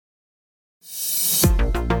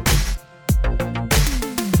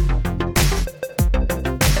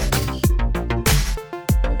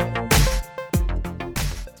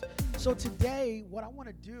today, what I want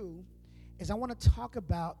to do is I want to talk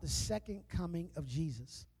about the second coming of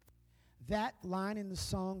Jesus. That line in the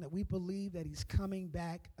song that we believe that he's coming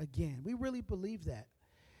back again. We really believe that.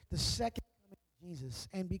 The second coming of Jesus.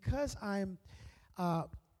 And because I'm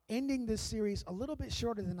ending this series a little bit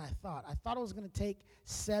shorter than I thought it was going to take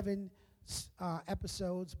 7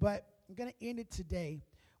 episodes, but I'm going to end it today.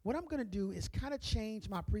 What I'm going to do is kind of change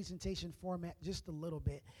my presentation format just a little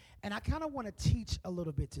bit. And I kind of want to teach a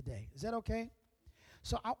little bit today. Is that okay?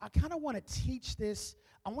 So I kind of want to teach this.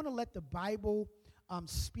 I want to let the Bible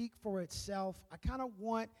speak for itself. I kind of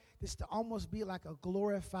want this to almost be like a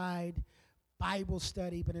glorified Bible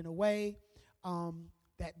study, but in a way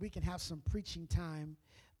that we can have some preaching time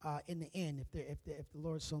in the end if the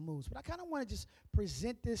Lord so moves. But I kind of want to just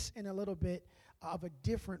present this in a little bit of a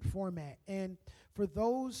different format. And for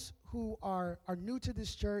those who are new to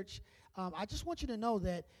this church, I just want you to know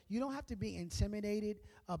that you don't have to be intimidated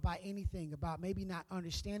by anything, about maybe not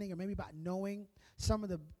understanding or maybe about knowing some of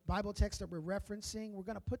the Bible texts that we're referencing. We're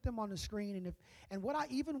going to put them on the screen. And what I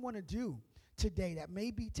even want to do today that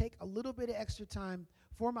maybe take a little bit of extra time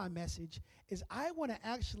for my message is I want to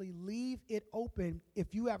actually leave it open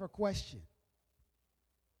if you have a question.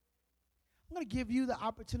 I'm going to give you the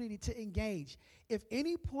opportunity to engage. If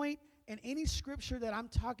any point in any scripture that I'm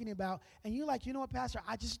talking about, and you're like, you know what, Pastor,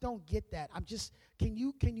 I just don't get that. Can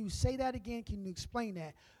you say that again? Can you explain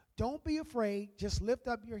that? Don't be afraid. Just lift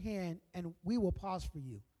up your hand, and we will pause for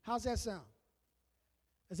you. How's that sound?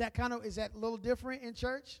 Is that a little different in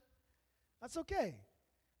church? That's okay.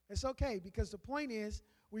 It's okay, because the point is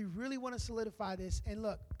we really want to solidify this. And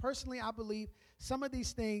look, personally, I believe some of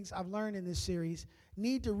these things I've learned in this series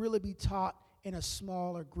need to really be taught in a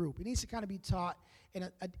smaller group. It needs to kind of be taught in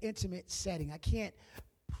an intimate setting. I can't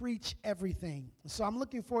preach everything. So I'm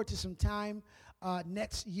looking forward to some time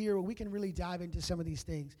next year where we can really dive into some of these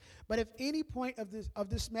things. But if any point of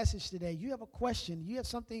this message today, you have a question, you have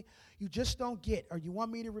something you just don't get, or you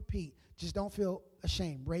want me to repeat, just don't feel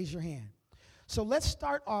ashamed. Raise your hand. So let's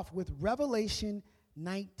start off with Revelation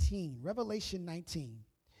 19. Revelation 19.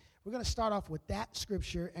 We're going to start off with that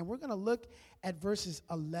scripture, and we're going to look at verses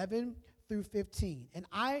 11 through 15. And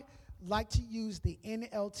I like to use the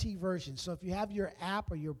NLT version. So if you have your app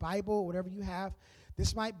or your Bible, whatever you have,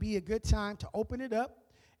 this might be a good time to open it up.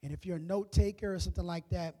 And if you're a note taker or something like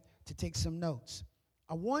that, to take some notes.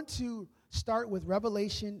 I want to start with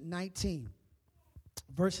Revelation 19,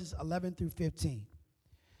 verses 11 through 15.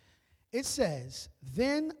 It says,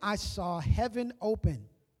 "Then I saw heaven open,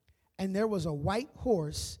 and there was a white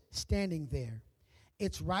horse standing there.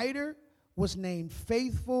 Its rider was named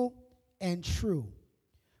Faithful and True,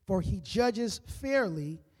 for he judges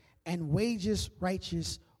fairly and wages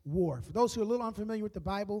righteous war." For those who are a little unfamiliar with the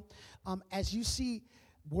Bible, as you see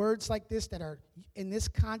words like this that are in this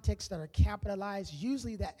context that are capitalized,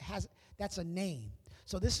 usually that's a name.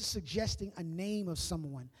 So this is suggesting a name of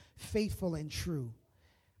someone, faithful and true.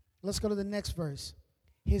 Let's go to the next verse.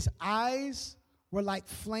 "His eyes were like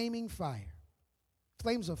flaming fire,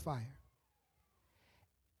 flames of fire,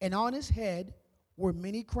 and on his head were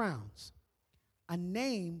many crowns. A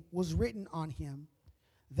name was written on him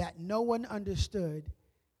that no one understood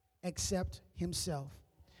except himself."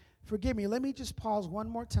 Forgive me, let me just pause one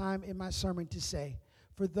more time in my sermon to say,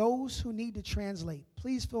 for those who need to translate,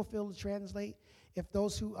 please feel free to translate. If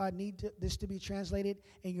those who need this to be translated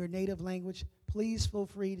in your native language, please feel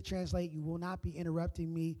free to translate. You will not be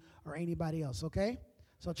interrupting me or anybody else, okay?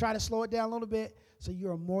 So try to slow it down a little bit, so you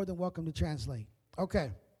are more than welcome to translate.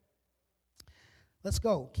 Okay. Let's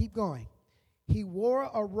go. Keep going. "He wore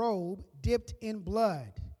a robe dipped in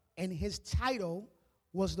blood, and his title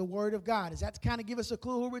was the Word of God." Does that kind of give us a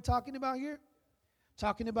clue who we're talking about here?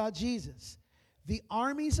 Talking about Jesus. "The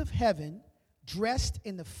armies of heaven, dressed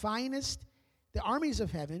in the finest," the armies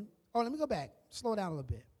of heaven, let me go back. Slow down a little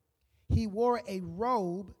bit. "He wore a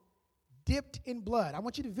robe dipped in blood." I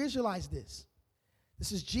want you to visualize this.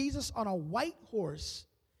 This is Jesus on a white horse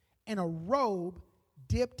and a robe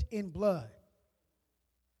dipped in blood.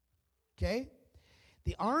 Okay?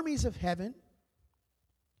 The armies of heaven,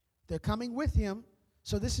 they're coming with him.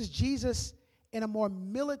 So this is Jesus in a more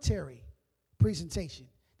military presentation.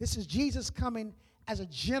 This is Jesus coming as a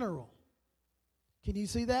general. Can you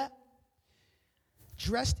see that?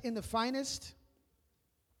 "Dressed in the finest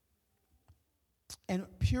and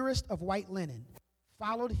purest of white linen,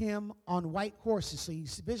 followed him on white horses." So you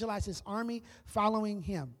visualize this army following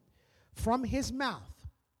him. "From his mouth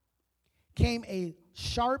came a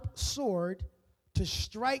sharp sword to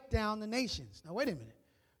strike down the nations." Now, wait a minute.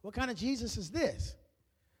 What kind of Jesus is this?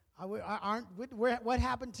 What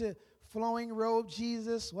happened to flowing robe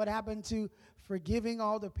Jesus? What happened to forgiving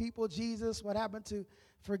all the people Jesus? What happened to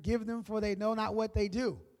forgive them for they know not what they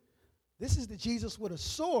do? This is the Jesus with a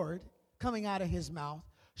sword coming out of his mouth,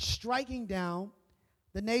 striking down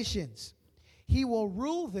the nations. He will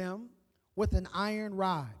rule them with an iron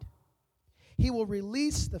rod. He will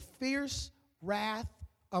release the fierce wrath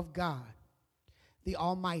of God, the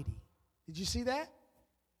Almighty. Did you see that?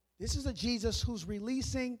 This is a Jesus who's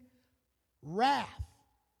releasing wrath,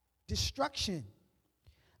 destruction,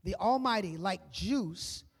 the Almighty, like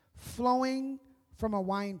juice flowing from a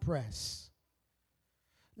wine press.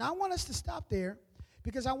 Now, I want us to stop there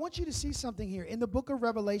because I want you to see something here. In the book of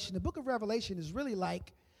Revelation, the book of Revelation is really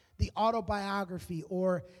like the autobiography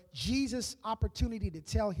or Jesus' opportunity to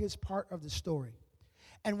tell his part of the story.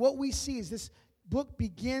 And what we see is this book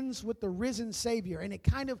begins with the risen Savior, and it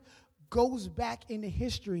kind of goes back into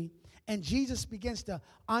history, and Jesus begins to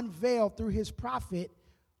unveil through his prophet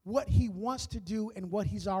what he wants to do and what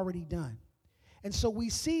he's already done. And so we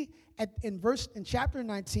see in chapter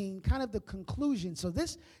 19 kind of the conclusion. So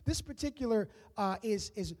this particular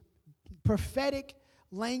is prophetic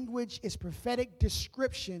language, is prophetic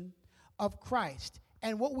description of Christ.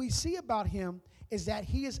 And what we see about him is that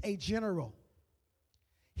he is a general.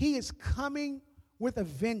 He is coming with a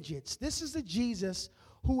vengeance. This is the Jesus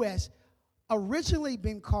who has originally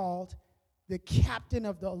been called the captain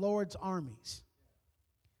of the Lord's armies.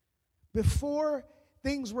 Before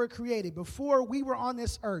things were created, before we were on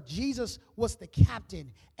this earth, Jesus was the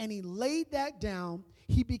captain, and he laid that down.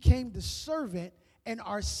 He became the servant and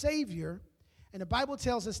our Savior. And the Bible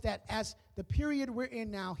tells us that as the period we're in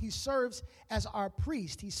now, he serves as our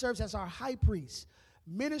priest. He serves as our high priest,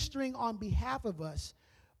 ministering on behalf of us.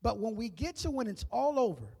 But when we get to when it's all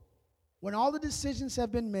over, when all the decisions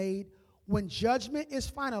have been made, when judgment is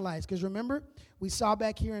finalized, because remember, we saw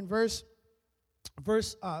back here in verse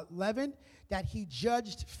 11 that he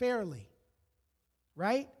judged fairly,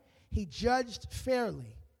 right? He judged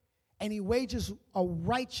fairly, and he wages a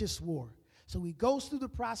righteous war. So he goes through the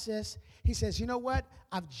process. He says, you know what?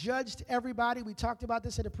 I've judged everybody. We talked about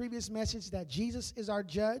this at a previous message, that Jesus is our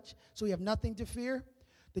judge, so we have nothing to fear.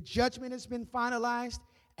 The judgment has been finalized,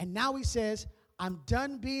 and now he says, I'm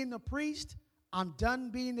done being the priest, I'm done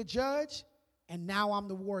being the judge, and now I'm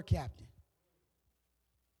the war captain.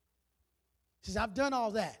 He says, I've done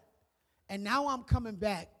all that, and now I'm coming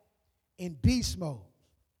back in beast mode.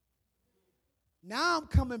 Now I'm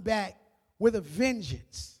coming back with a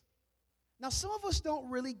vengeance. Now, some of us don't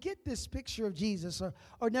really get this picture of Jesus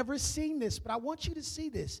or never seen this, but I want you to see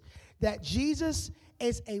this, that Jesus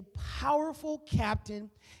is a powerful captain.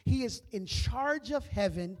 He is in charge of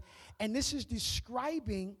heaven, and this is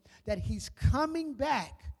describing that he's coming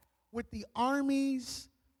back with the armies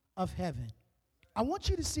of heaven. I want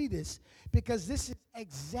you to see this because this is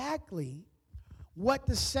exactly what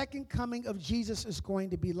the second coming of Jesus is going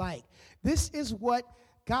to be like. This is what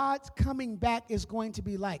God's coming back is going to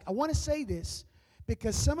be like. I want to say this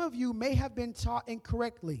because some of you may have been taught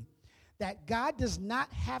incorrectly that God does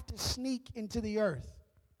not have to sneak into the earth.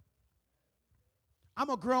 I'm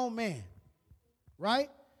a grown man, right?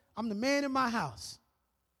 I'm the man in my house.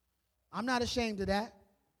 I'm not ashamed of that.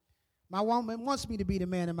 My woman wants me to be the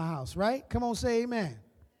man in my house, right? Come on, say amen.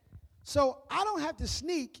 So I don't have to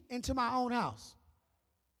sneak into my own house,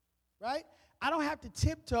 right? I don't have to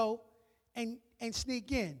tiptoe and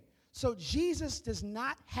sneak in. So Jesus does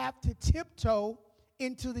not have to tiptoe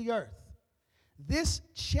into the earth. This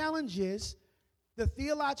challenges the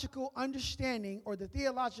theological understanding or the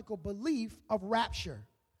theological belief of rapture.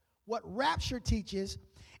 What rapture teaches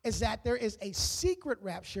is that there is a secret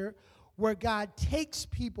rapture where God takes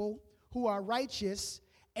people who are righteous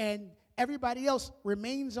and everybody else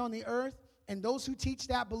remains on the earth. And those who teach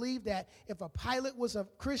that believe that if a pilot was a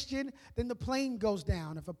Christian, then the plane goes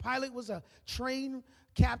down. If a pilot was a train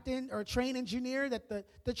captain or a train engineer, that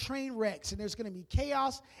the train wrecks, and there's going to be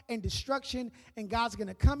chaos and destruction, and God's going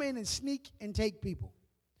to come in and sneak and take people.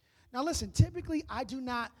 Now listen, typically I do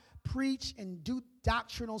not preach and do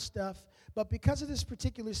doctrinal stuff, but because of this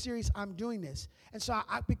particular series, I'm doing this. And so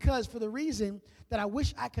because for the reason that I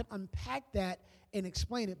wish I could unpack that and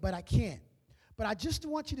explain it, but I can't. But I just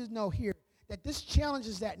want you to know here that this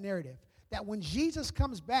challenges that narrative, that when Jesus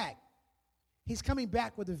comes back, he's coming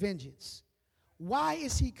back with a vengeance. Why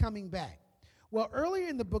is he coming back? Well, earlier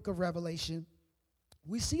in the book of Revelation,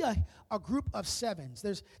 we see a group of sevens.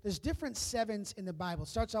 There's different sevens in the Bible. It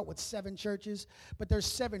starts out with 7 churches, but there's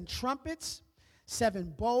 7 trumpets,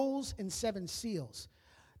 7 bowls, and 7 seals.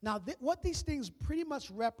 Now, what these things pretty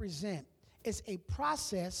much represent is a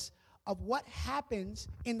process of what happens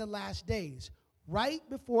in the last days, right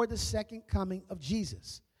before the second coming of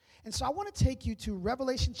Jesus. And so I want to take you to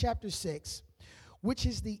Revelation chapter 6, which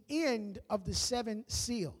is the end of the 7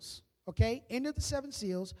 seals. Okay? End of the 7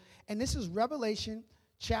 seals. And this is Revelation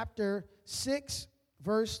chapter 6,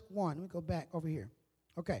 verse 1. Let me go back over here.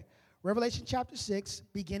 Okay. Revelation chapter 6,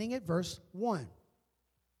 beginning at verse 1.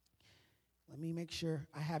 Let me make sure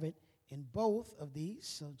I have it in both of these,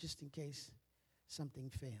 so just in case something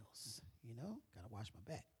fails, got to watch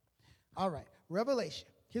my back. All right, Revelation.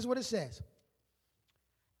 Here's what it says.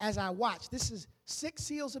 As I watched, this is 6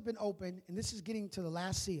 seals have been opened, and this is getting to the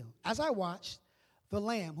last seal. As I watched, the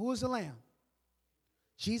Lamb. Who is the Lamb?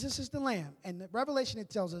 Jesus is the Lamb. And the Revelation, it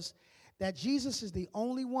tells us that Jesus is the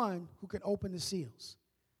only one who can open the seals.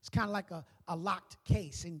 It's kind of like a locked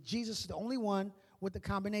case, and Jesus is the only one with the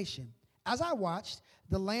combination. As I watched,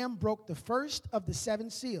 the Lamb broke the first of the 7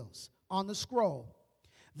 seals on the scroll.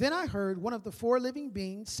 Then I heard one of the 4 living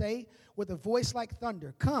beings say with a voice like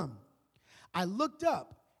thunder, "Come." I looked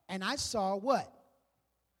up, and I saw what?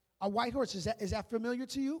 A white horse. Is that familiar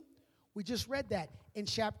to you? We just read that in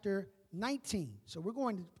chapter 19. So we're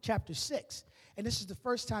going to chapter 6, and this is the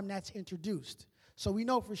first time that's introduced. So we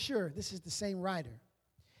know for sure this is the same rider.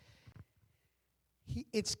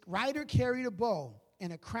 Its rider carried a bow,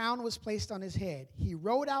 and a crown was placed on his head. He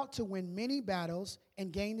rode out to win many battles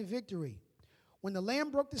and gain the victory. When the Lamb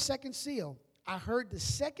broke the 2nd seal, I heard the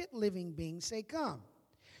 2nd living being say, "Come."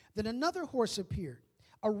 Then another horse appeared,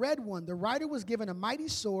 a red one. The rider was given a mighty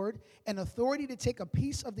sword and authority to take a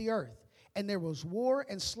piece of the earth, and there was war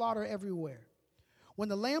and slaughter everywhere. When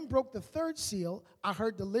the Lamb broke the 3rd seal, I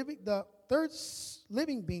heard the 3rd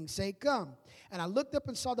living being say, "Come." And I looked up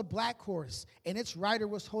and saw the black horse, and its rider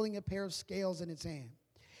was holding a pair of scales in its hand.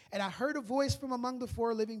 And I heard a voice from among the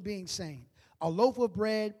 4 living beings saying, "A loaf of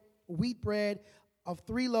bread, wheat bread, of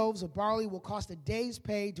 3 loaves of barley will cost a day's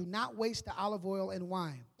pay. Do not waste the olive oil and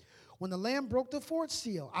wine." When the Lamb broke the 4th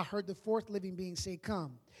seal, I heard the 4th living being say,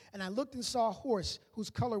 "Come." And I looked and saw a horse whose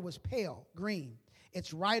color was pale green.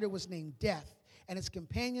 Its rider was named Death, and its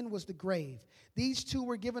companion was the grave. These 2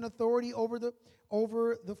 were given authority over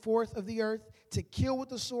the 4th of the earth to kill with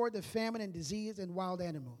the sword the famine and disease and wild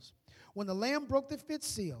animals. When the Lamb broke the 5th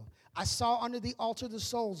seal, I saw under the altar the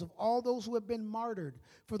souls of all those who have been martyred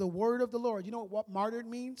for the word of the Lord. You know what martyred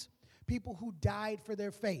means? People who died for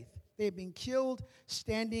their faith. They have been killed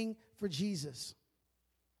standing for Jesus.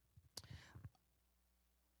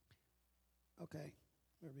 Okay,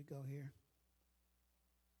 where we go here?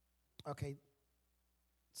 Okay.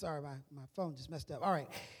 Sorry, my phone just messed up. All right.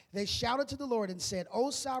 They shouted to the Lord and said, "O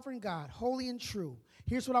sovereign God, holy and true."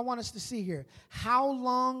 Here's what I want us to see here. How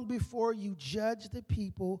long before you judge the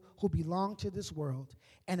people who belong to this world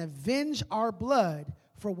and avenge our blood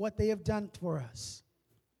for what they have done for us?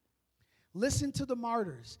 Listen to the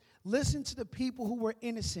martyrs. Listen to the people who were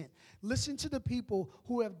innocent. Listen to the people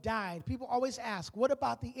who have died. People always ask, what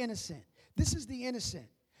about the innocent? This is the innocent.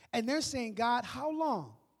 And they're saying, "God, how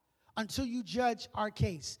long until you judge our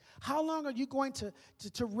case? How long are you going to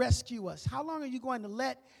rescue us? How long are you going to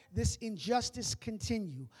let this injustice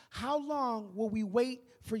continue? How long will we wait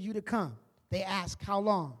for you to come?" They ask, "How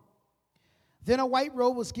long?" Then a white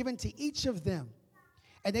robe was given to each of them,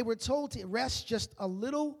 and they were told to rest just a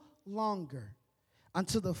little longer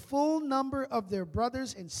until the full number of their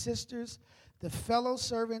brothers and sisters, the fellow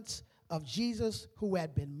servants of Jesus who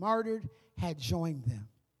had been martyred, had joined them.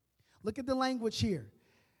 Look at the language here.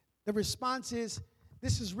 The response is,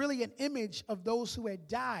 this is really an image of those who had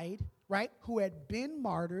died, right? Who had been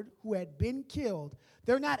martyred, who had been killed.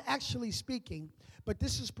 They're not actually speaking, but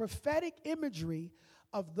this is prophetic imagery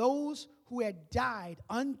of those who had died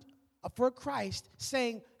for Christ,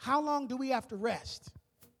 saying, "How long do we have to rest?"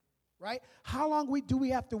 Right? How long do we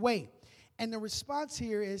have to wait? And the response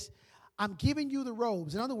here is, "I'm giving you the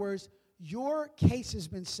robes." In other words, your case has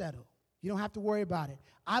been settled. You don't have to worry about it.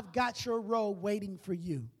 I've got your robe waiting for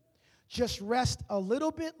you. Just rest a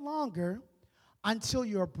little bit longer until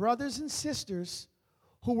your brothers and sisters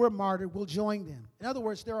who were martyred will join them. In other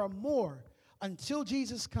words, there are more until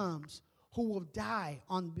Jesus comes who will die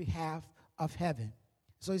on behalf of heaven.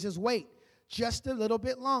 So he says, wait just a little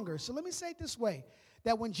bit longer. So let me say it this way,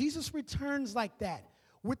 that when Jesus returns like that,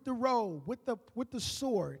 with the robe, with the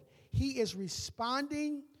sword, he is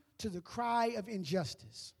responding to the cry of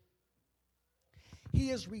injustice. He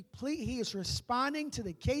is responding to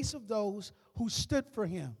the case of those who stood for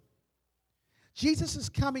him. Jesus is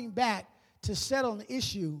coming back to settle an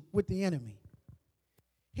issue with the enemy.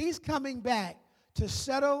 He's coming back to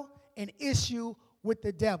settle an issue with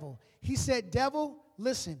the devil. He said, "Devil,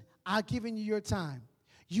 listen, I've given you your time.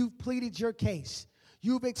 You've pleaded your case.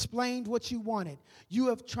 You've explained what you wanted. You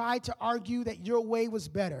have tried to argue that your way was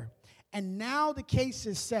better. And now the case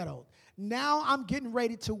is settled. Now I'm getting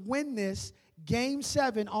ready to win this game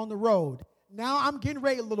 7 on the road. Now I'm getting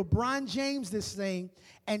ready to LeBron James this thing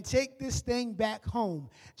and take this thing back home.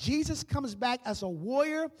 Jesus comes back as a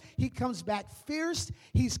warrior. He comes back fierce.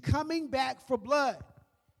 He's coming back for blood.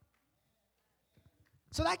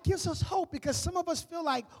 So that gives us hope, because some of us feel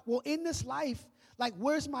like, well, in this life, like,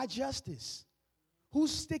 where's my justice?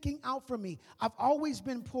 Who's sticking out for me? I've always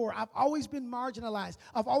been poor. I've always been marginalized.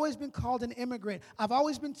 I've always been called an immigrant. I've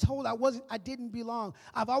always been told I didn't belong.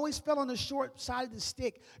 I've always fell on the short side of the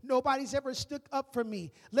stick. Nobody's ever stood up for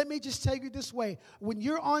me. Let me just tell you this way. When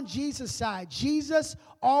you're on Jesus' side, Jesus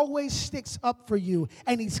always sticks up for you.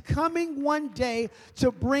 And he's coming one day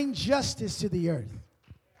to bring justice to the earth.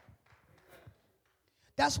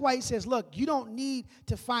 That's why he says, look, you don't need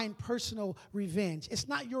to find personal revenge. It's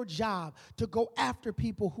not your job to go after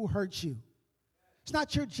people who hurt you. It's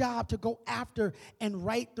not your job to go after and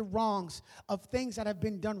right the wrongs of things that have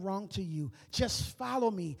been done wrong to you. Just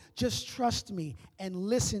follow me, just trust me, and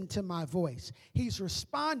listen to my voice. He's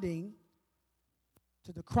responding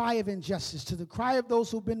to the cry of injustice, to the cry of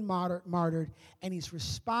those who've been martyred, and he's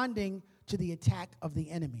responding to the attack of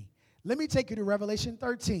the enemy. Let me take you to Revelation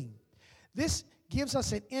 13. This gives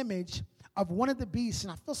us an image of one of the beasts,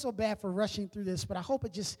 and I feel so bad for rushing through this, but I hope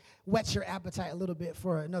it just whets your appetite a little bit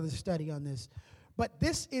for another study on this. But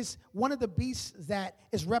this is one of the beasts that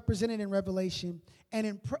is represented in Revelation, and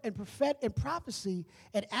in prophecy,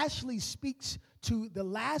 it actually speaks to the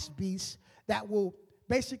last beast that will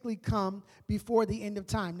basically come before the end of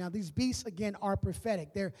time. Now, these beasts, again, are prophetic.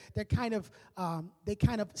 They kind of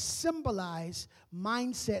symbolize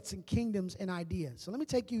mindsets and kingdoms and ideas. So let me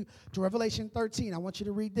take you to Revelation 13. I want you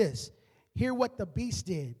to read this. Hear what the beast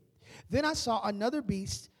did. Then I saw another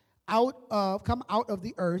beast come out of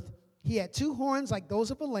the earth. He had 2 horns like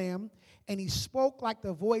those of a lamb, and he spoke like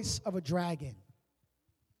the voice of a dragon.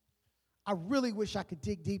 I really wish I could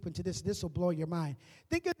dig deep into this. This will blow your mind.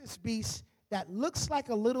 Think of this beast that looks like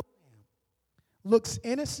a little lamb, looks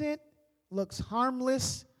innocent, looks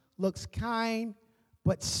harmless, looks kind,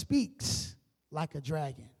 but speaks like a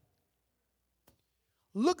dragon.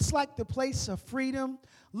 Looks like the place of freedom,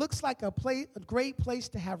 looks like a great place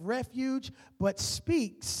to have refuge, but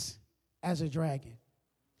speaks as a dragon.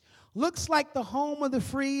 Looks like the home of the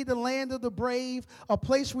free, the land of the brave, a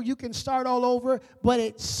place where you can start all over, but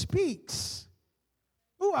it speaks.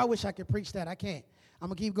 Ooh, I wish I could preach that. I can't. I'm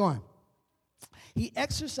going to keep going. He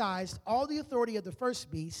exercised all the authority of the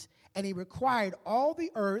first beast, and he required all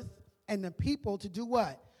the earth and the people to do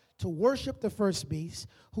what? To worship the first beast,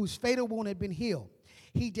 whose fatal wound had been healed.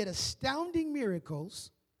 He did astounding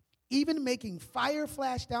miracles, even making fire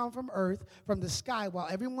flash down from earth, from the sky, while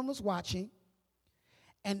everyone was watching.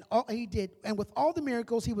 And with all the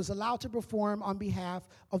miracles he was allowed to perform on behalf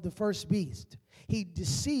of the first beast. He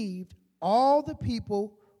deceived all the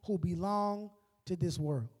people who belong to this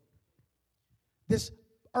world. This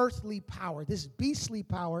earthly power, this beastly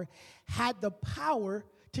power, had the power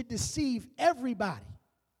to deceive everybody.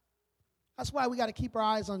 That's why we got to keep our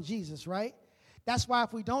eyes on Jesus, right? That's why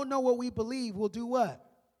if we don't know what we believe, we'll do what?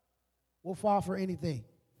 We'll fall for anything.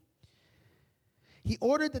 He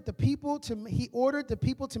ordered the people to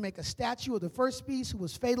make a statue of the first beast who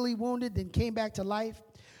was fatally wounded, then came back to life.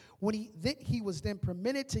 When he was then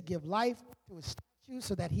permitted to give life to a statue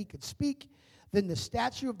so that he could speak. Then the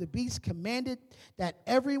statue of the beast commanded that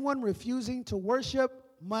everyone refusing to worship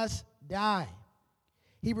must die.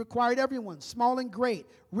 He required everyone, small and great,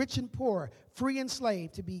 rich and poor, free and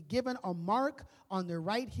slave, to be given a mark on their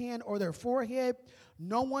right hand or their forehead.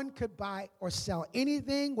 No one could buy or sell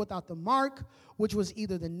anything without the mark, which was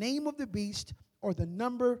either the name of the beast or the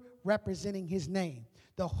number representing his name.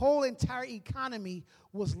 The whole entire economy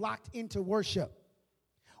was locked into worship,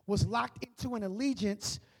 was locked into an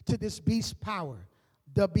allegiance to this beast's power,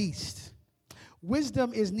 the beast.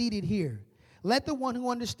 Wisdom is needed here. Let the one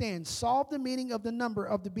who understands solve the meaning of the number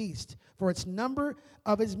of the beast, for its number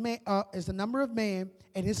is the number of man,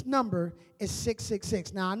 and his number is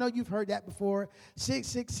 666. Now, I know you've heard that before,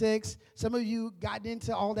 666. Some of you got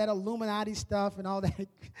into all that Illuminati stuff and all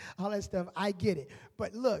that stuff. I get it.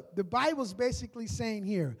 But look, the Bible's basically saying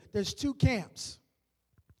here, there's 2 camps.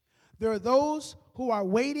 There are those who are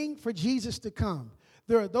waiting for Jesus to come.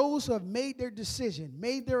 There are those who have made their decision,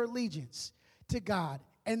 made their allegiance to God.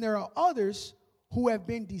 And there are others who have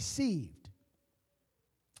been deceived.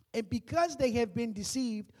 And because they have been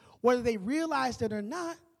deceived, whether they realize it or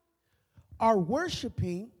not, are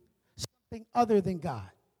worshiping something other than God.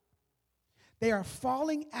 They are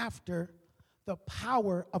falling after the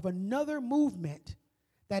power of another movement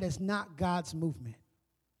that is not God's movement.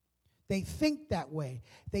 They think that way.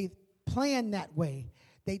 They plan that way.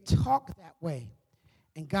 They talk that way.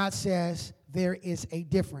 And God says there is a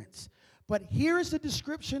difference. But here's the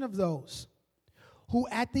description of those who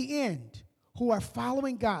at the end, who are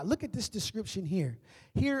following God. Look at this description here.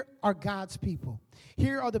 Here are God's people.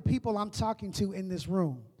 Here are the people I'm talking to in this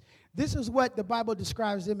room. This is what the Bible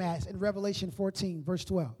describes them as in Revelation 14, verse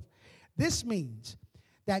 12. This means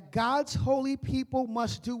that God's holy people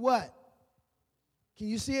must do what? Can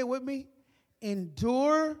you see it with me?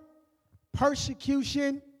 Endure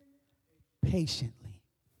persecution patiently.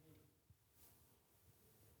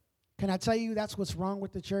 Can I tell you that's what's wrong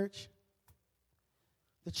with the church?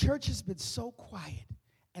 The church has been so quiet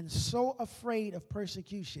and so afraid of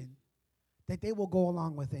persecution that they will go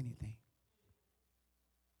along with anything.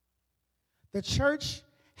 The church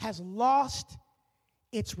has lost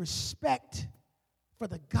its respect for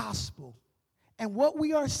the gospel. And what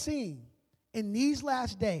we are seeing in these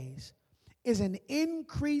last days is an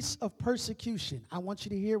increase of persecution. I want you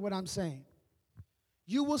to hear what I'm saying.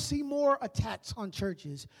 You will see more attacks on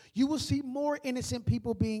churches. You will see more innocent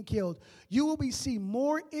people being killed. You will see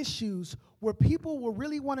more issues where people will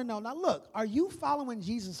really want to know, now look, are you following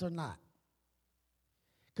Jesus or not?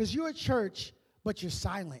 Because you're a church, but you're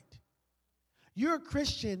silent. You're a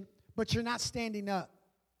Christian, but you're not standing up.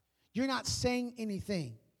 You're not saying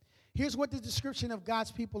anything. Here's what the description of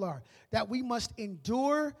God's people are, that we must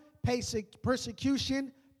endure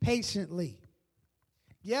persecution patiently.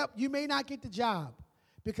 Yep, you may not get the job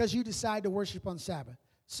because you decide to worship on Sabbath.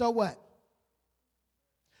 So what?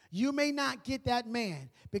 You may not get that man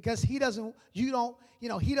because he doesn't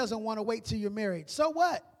want to wait till you're married. So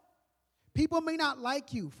what? People may not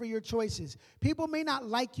like you for your choices. People may not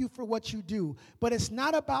like you for what you do. But it's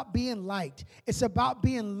not about being liked. It's about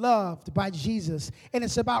being loved by Jesus. And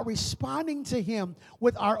it's about responding to him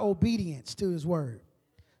with our obedience to his word.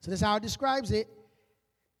 So this is how it describes it.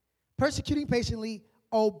 Persecuting patiently,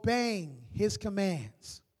 obeying his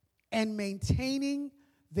commands, and maintaining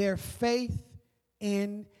their faith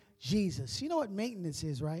in Jesus. You know what maintenance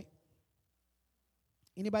is, right?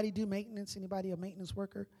 Anybody do maintenance? Anybody a maintenance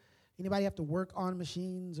worker? Anybody have to work on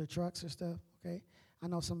machines or trucks or stuff? Okay, I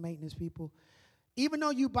know some maintenance people. Even though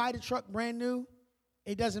you buy the truck brand new,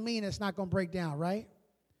 it doesn't mean it's not going to break down, right?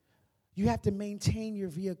 You have to maintain your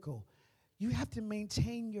vehicle. You have to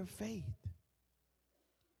maintain your faith.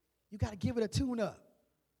 You got to give it a tune-up.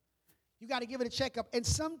 You got to give it a checkup. And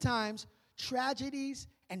sometimes tragedies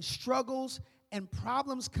and struggles and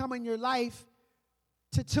problems come in your life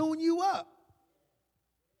to tune you up.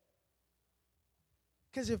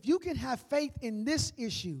 Because if you can have faith in this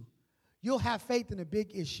issue, you'll have faith in a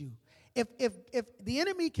big issue. If the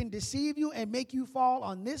enemy can deceive you and make you fall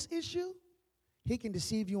on this issue, he can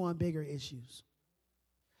deceive you on bigger issues.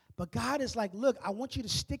 But God is like, look, I want you to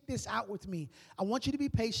stick this out with me. I want you to be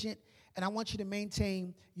patient, and I want you to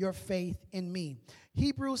maintain your faith in me.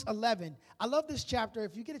 Hebrews 11. I love this chapter.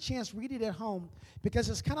 If you get a chance, read it at home, because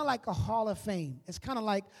it's kind of like a hall of fame. It's kind of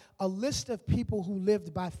like a list of people who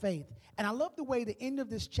lived by faith. And I love the way the end of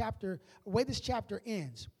this chapter, the way this chapter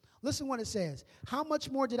ends. Listen what it says. How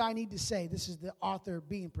much more did I need to say? This is the author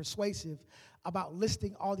being persuasive about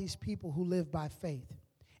listing all these people who live by faith.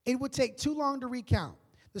 It would take too long to recount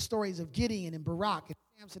the stories of Gideon and Barak and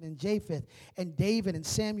Samson and Japheth and David and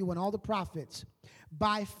Samuel and all the prophets.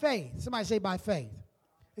 By faith, somebody say by faith.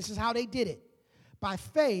 This is how they did it. By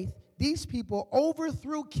faith, these people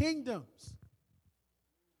overthrew kingdoms.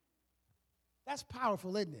 That's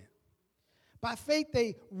powerful, isn't it? By faith,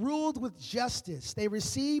 they ruled with justice. They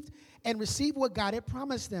received what God had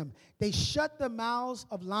promised them. They shut the mouths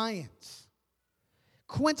of lions,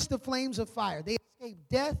 quenched the flames of fire. They escaped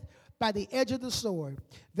death by the edge of the sword.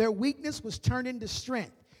 Their weakness was turned into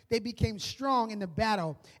strength. They became strong in the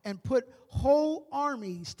battle and put whole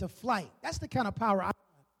armies to flight. That's the kind of power I want,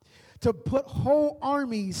 to put whole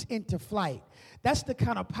armies into flight. That's the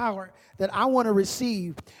kind of power that I want to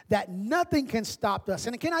receive, that nothing can stop us.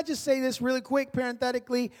 And can I just say this really quick,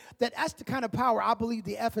 parenthetically, that that's the kind of power I believe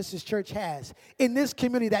the Ephesus church has in this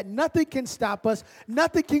community, that nothing can stop us,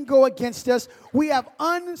 nothing can go against us. We have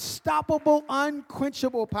unstoppable,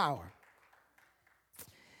 unquenchable power.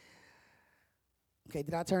 Okay,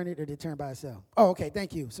 did I turn it or did it turn by itself? Oh, okay,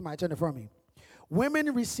 thank you. Somebody turn it for me.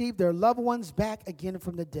 Women received their loved ones back again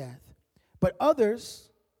from the death, but others,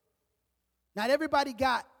 not everybody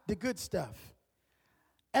got the good stuff.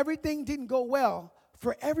 Everything didn't go well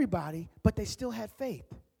for everybody, but they still had faith.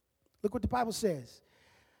 Look what the Bible says.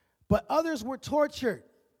 But others were tortured.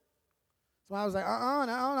 So I was like, no,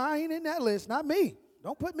 I ain't in that list. Not me.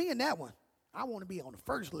 Don't put me in that one. I want to be on the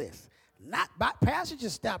first list. Not by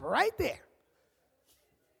passages, stop right there.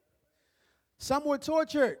 Some were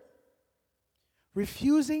tortured.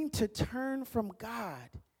 refusing to turn from God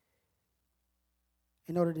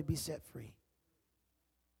in order to be set free.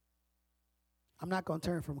 I'm not going to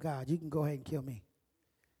turn from God. You can go ahead and kill me.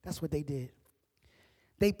 That's what they did.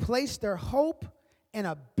 They placed their hope in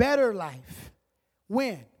a better life.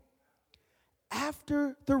 When?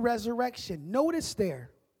 After the resurrection. Notice there,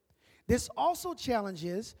 this also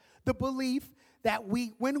challenges the belief that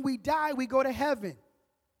when we die, we go to heaven.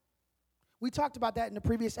 We talked about that in the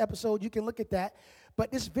previous episode. You can look at that.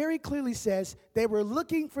 But this very clearly says they were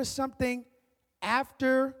looking for something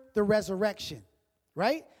after the resurrection,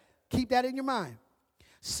 right? Keep that in your mind.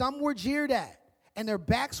 Some were jeered at, and their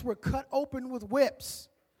backs were cut open with whips.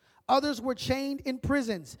 Others were chained in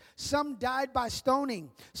prisons. Some died by stoning.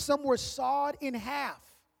 Some were sawed in half.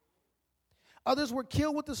 Others were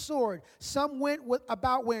killed with the sword. Some went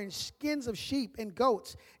about wearing skins of sheep and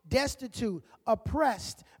goats, destitute,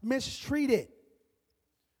 oppressed, mistreated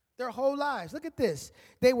their whole lives. Look at this.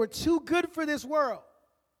 They were too good for this world.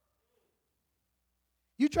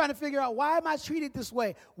 You're trying to figure out, why am I treated this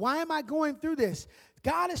way? Why am I going through this?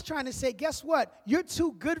 God is trying to say, guess what? You're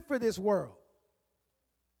too good for this world.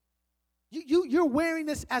 You're wearing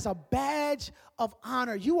this as a badge of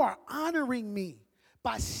honor. You are honoring me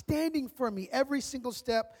by standing for me every single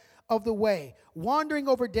step of the way, wandering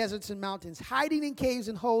over deserts and mountains, hiding in caves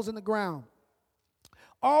and holes in the ground.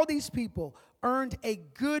 All these people earned a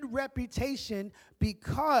good reputation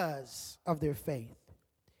because of their faith.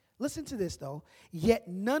 Listen to this, though. Yet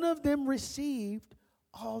none of them received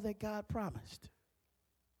all that God promised.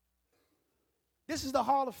 This is the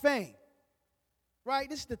Hall of Fame, right?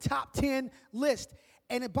 This is the top 10 list.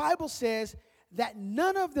 And the Bible says that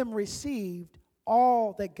none of them received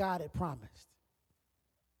all that God had promised.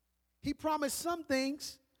 He promised some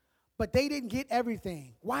things, but they didn't get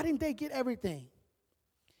everything. Why didn't they get everything?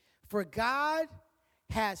 For God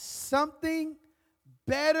has something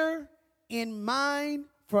better in mind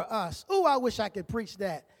for us. Oh, I wish I could preach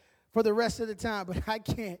that for the rest of the time, but I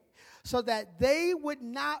can't. So that they would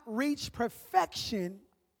not reach perfection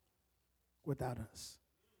without us.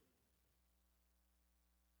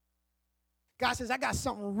 God says, I got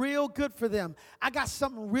something real good for them. I got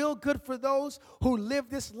something real good for those who live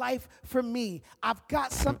this life for me. I've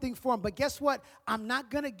got something for them. But guess what? I'm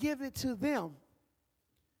not going to give it to them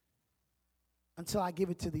until I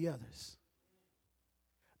give it to the others.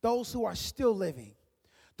 Those who are still living,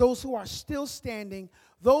 those who are still standing,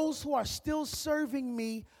 those who are still serving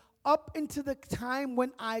me up into the time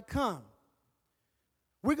when I come.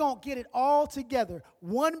 We're going to get it all together.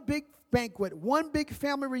 One big banquet, one big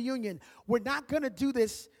family reunion. We're not going to do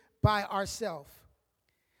this by ourselves.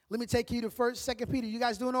 Let me take you to 2 Peter. You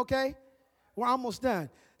guys doing okay? We're almost done.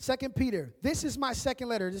 2 Peter. This is my second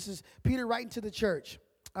letter. This is Peter writing to the church.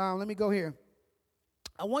 Let me go here.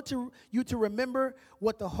 I want you to remember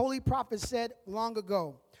what the holy prophet said long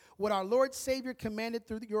ago, what our Lord Savior commanded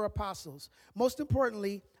through your apostles. Most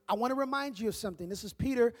importantly, I want to remind you of something. This is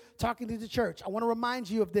Peter talking to the church. I want to remind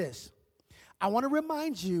you of this. I want to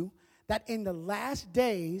remind you that in the last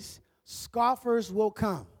days, scoffers will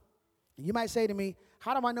come. And you might say to me,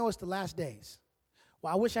 how do I know it's the last days?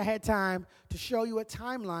 Well, I wish I had time to show you a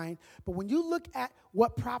timeline, but when you look at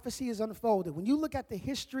what prophecy is unfolded, when you look at the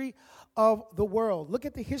history of the world, look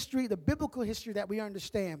at the history, the biblical history that we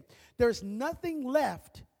understand, there's nothing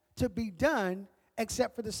left to be done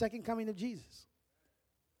except for the second coming of Jesus.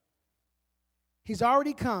 He's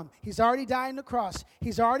already come. He's already died on the cross.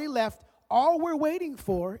 He's already left. All we're waiting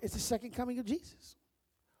for is the second coming of Jesus.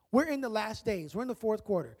 We're in the last days. We're in the fourth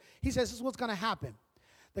quarter. He says this is what's going to happen.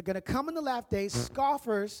 They're going to come in the last days.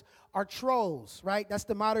 Scoffers are trolls, right? That's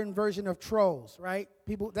the modern version of trolls, right?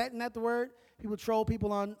 People, isn't that the word? People troll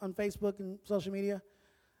people on Facebook and social media.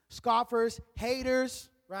 Scoffers, haters,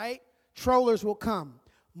 right? Trollers will come,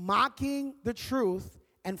 mocking the truth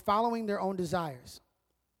and following their own desires.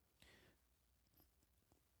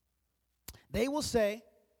 They will say,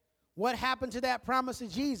 what happened to that promise of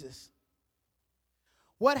Jesus?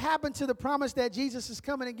 What happened to the promise that Jesus is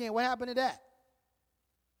coming again? What happened to that?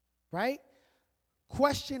 Right?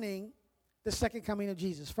 Questioning the second coming of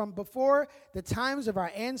Jesus. From before the times of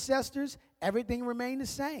our ancestors, everything remained the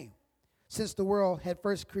same since the world had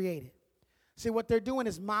first created. See, what they're doing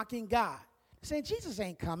is mocking God. They're saying, Jesus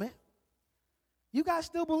ain't coming. You guys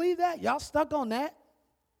still believe that? Y'all stuck on that?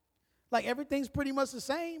 Like everything's pretty much the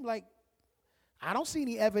same? Like, I don't see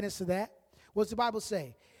any evidence of that. What's the Bible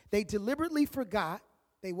say? They deliberately forgot.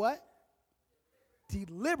 They what?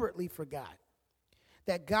 Deliberately forgot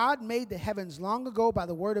that God made the heavens long ago by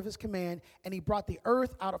the word of his command, and he brought the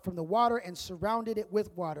earth out from the water and surrounded it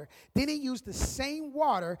with water. Then he used the same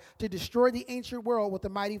water to destroy the ancient world with a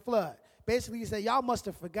mighty flood. Basically, he said, y'all must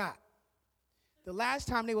have forgot. The last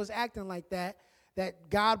time they was acting like that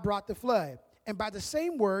God brought the flood. And by the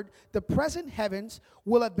same word, the present heavens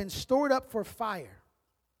will have been stored up for fire.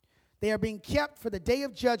 They are being kept for the day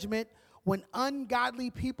of judgment when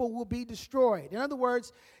ungodly people will be destroyed. In other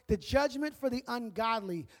words, the judgment for the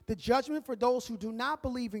ungodly, the judgment for those who do not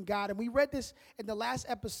believe in God. And we read this in the last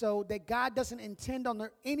episode that God doesn't intend on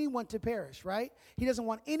anyone to perish, right? He doesn't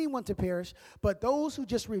want anyone to perish, but those who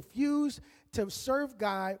just refuse to serve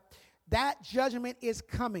God, that judgment is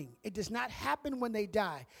coming. It does not happen when they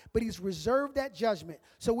die, but he's reserved that judgment.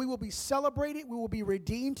 So we will be celebrated, we will be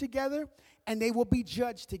redeemed together, and they will be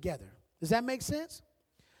judged together. Does that make sense?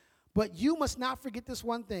 But you must not forget this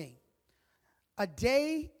one thing. A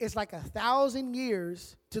day is like 1,000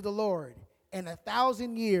 years to the Lord, and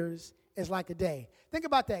 1,000 years is like a day. Think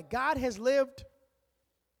about that. God has lived.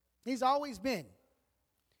 He's always been.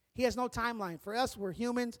 He has no timeline. For us, we're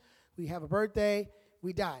humans. We have a birthday.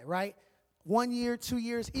 We die, right? 1 year, 2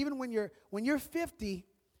 years. Even when you're 50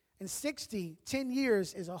 and 60, 10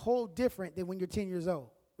 years is a whole different than when you're 10 years old,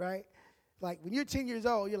 right? Like when you're 10 years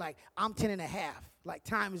old, you're like, I'm 10 and a half. Like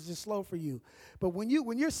time is just slow for you. But when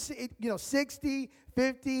you're 60,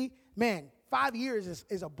 50, man, 5 years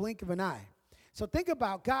is a blink of an eye. So think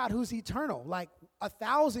about God who's eternal. Like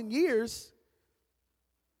 1,000 years,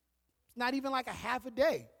 not even like a half a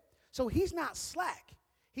day. So he's not slack.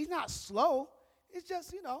 He's not slow. It's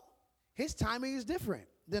just, his timing is different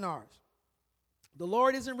than ours. The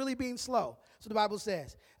Lord isn't really being slow. So the Bible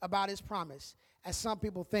says about his promise, as some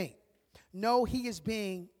people think. No, he is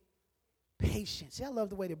being patient. See, I love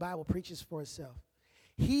the way the Bible preaches for itself.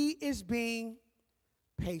 He is being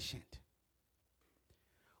patient.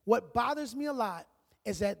 What bothers me a lot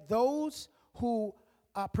is that those who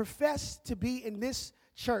profess to be in this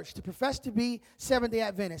church, to profess to be Seventh-day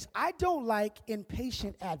Adventists, I don't like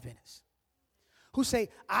impatient Adventists who say,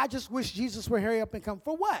 I just wish Jesus would hurry up and come.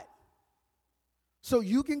 For what? So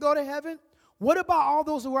you can go to heaven? What about all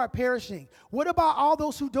those who are perishing? What about all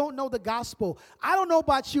those who don't know the gospel? I don't know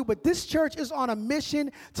about you, but this church is on a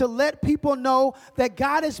mission to let people know that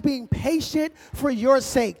God is being patient for your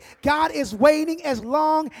sake. God is waiting as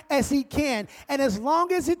long as he can. And as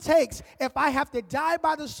long as it takes, if I have to die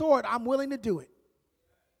by the sword, I'm willing to do it.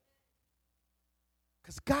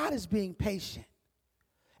 Because God is being patient.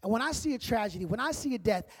 And when I see a tragedy, when I see a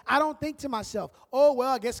death, I don't think to myself, oh,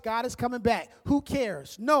 well, I guess God is coming back. Who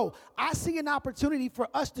cares? No, I see an opportunity for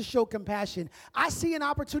us to show compassion. I see an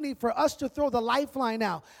opportunity for us to throw the lifeline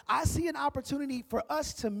out. I see an opportunity for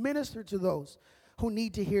us to minister to those who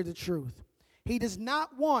need to hear the truth. He does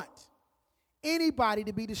not want anybody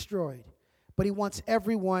to be destroyed, but he wants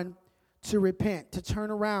everyone to repent, to turn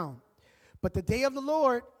around. But the day of the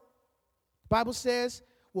Lord, the Bible says,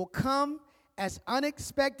 will come as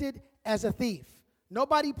unexpected as a thief.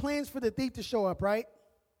 Nobody plans for the thief to show up, right?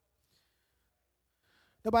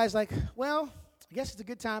 Nobody's like, well, I guess it's a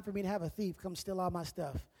good time for me to have a thief come steal all my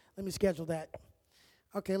stuff. Let me schedule that.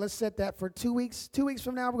 Okay, let's set that for 2 weeks. 2 weeks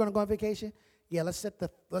from now, we're going to go on vacation. Yeah, let's set the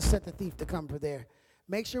thief to come for there.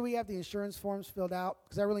 Make sure we have the insurance forms filled out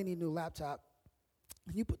because I really need a new laptop.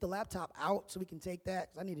 Can you put the laptop out so we can take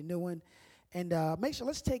that? Because I need a new one. And make sure,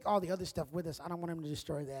 let's take all the other stuff with us. I don't want him to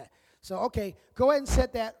destroy that. So, okay, go ahead and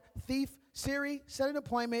set that thief. Siri, set an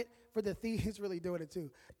appointment for the thief. He's really doing it, too,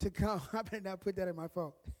 to come. I better not put that in my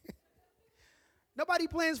phone. Nobody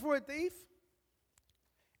plans for a thief.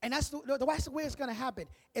 And that's the way it's going to happen.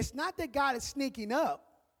 It's not that God is sneaking up,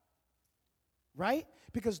 right?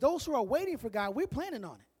 Because those who are waiting for God, we're planning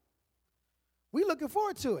on it. We're looking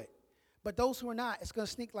forward to it. But those who are not, it's going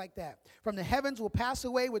to sneak like that. From the heavens will pass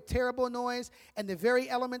away with terrible noise, and the very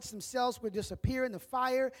elements themselves will disappear in the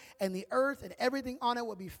fire, and the earth and everything on it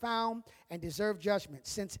will be found and deserve judgment.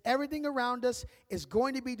 Since everything around us is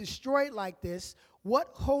going to be destroyed like this, what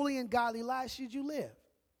holy and godly lives should you live?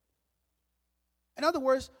 In other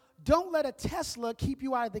words, don't let a Tesla keep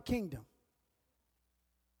you out of the kingdom.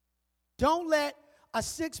 Don't let a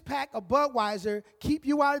six-pack of Budweiser keep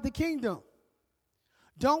you out of the kingdom.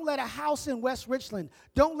 Don't let a house in West Richland,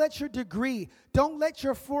 don't let your degree, don't let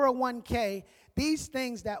your 401k, these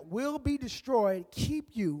things that will be destroyed, keep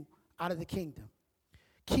you out of the kingdom.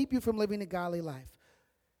 Keep you from living a godly life.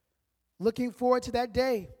 Looking forward to that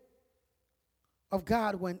day of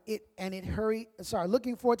God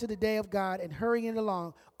looking forward to the day of God and hurrying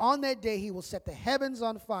along. On that day, he will set the heavens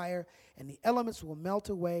on fire and the elements will melt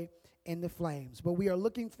away in the flames. But we are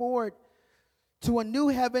looking forward to a new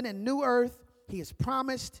heaven and new earth he has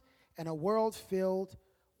promised, and a world filled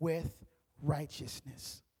with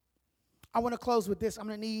righteousness. I want to close with this. I'm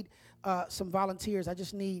going to need some volunteers. I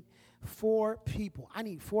just need 4 people. I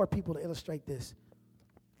need 4 people to illustrate this.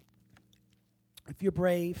 If you're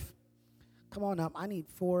brave, come on up. I need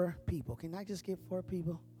 4 people. Can I just get 4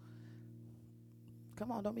 people?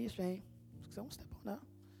 Come on, don't be ashamed. Don't step on up.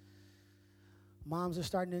 Moms are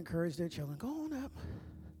starting to encourage their children. Go on up.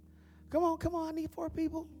 Come on. I need 4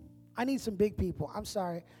 people. I need some big people. I'm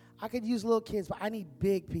sorry. I could use little kids, but I need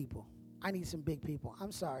big people. I need some big people.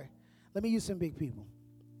 I'm sorry. Let me use some big people.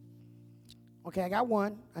 Okay, I got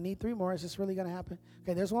 1. I need 3 more. Is this really going to happen?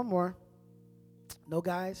 Okay, there's 1 more. No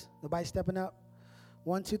guys? Nobody stepping up?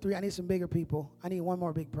 1, 2, 3. I need some bigger people. I need 1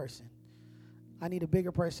 more big person. I need a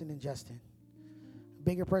bigger person than Justin.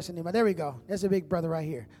 Bigger person than, there we go. There's a big brother right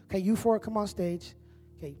here. Okay, you 4, come on stage.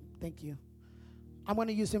 Okay, thank you. I'm going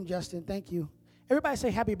to use him, Justin. Thank you. Everybody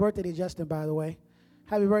say happy birthday to Justin, by the way.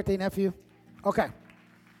 Happy birthday, nephew. Okay.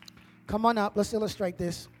 Come on up. Let's illustrate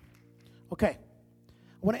this. Okay.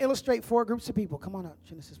 I want to illustrate 4 groups of people. Come on up.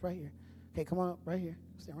 Genesis, right here. Okay, come on up. Right here.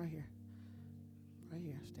 Stand right here. Right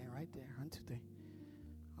here. Stand right there. 1, 2, 3.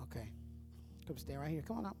 Okay. Come stand right here.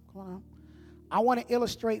 Come on up. Come on up. I want to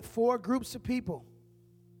illustrate 4 groups of people.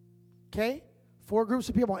 Okay? 4 groups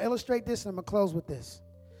of people. I'm going to illustrate this, and I'm going to close with this.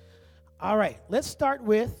 All right. Let's start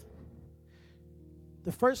with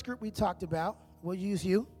the first group we talked about. We'll use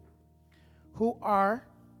you, who are,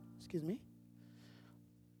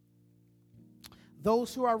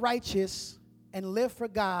 those who are righteous and live for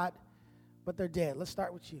God, but they're dead. Let's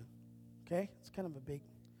start with you. Okay? It's kind of a big.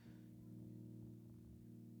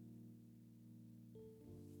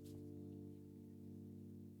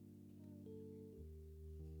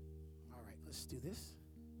 All right, let's do this.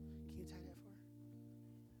 Can you tie that for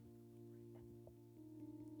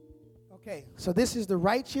her? Okay, so this is the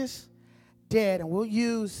righteous dead, and we'll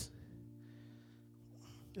use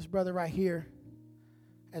this brother right here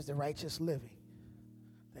as the righteous living.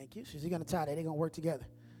 Thank you. So he's going to tie that. They're going to work together.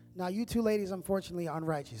 Now, you 2 ladies, unfortunately, are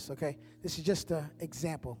unrighteous, okay? This is just an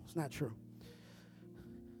example. It's not true.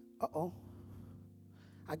 Uh-oh.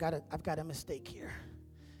 I've got a mistake here.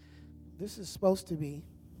 This is supposed to be,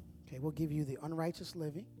 okay, we'll give you the unrighteous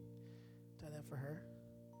living. Tie that for her.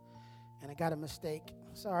 And I got a mistake.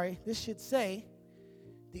 Sorry. This should say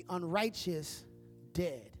the unrighteous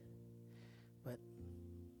dead. But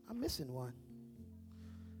I'm missing one.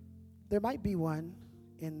 There might be one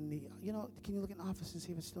in the, can you look in the office and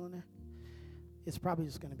see if it's still in there? It's probably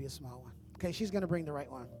just going to be a small one. Okay, she's going to bring the right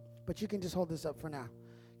one. But you can just hold this up for now.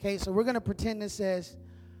 Okay, so we're going to pretend this says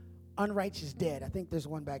unrighteous dead. I think there's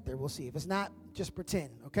one back there. We'll see. If it's not, just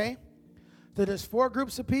pretend, okay? So there's 4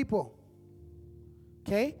 groups of people.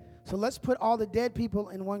 Okay? So let's put all the dead people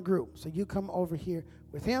in one group. So you come over here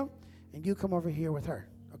with him, and you come over here with her.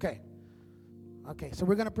 Okay. Okay, so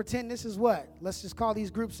we're going to pretend this is what? Let's just call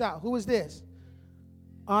these groups out. Who is this?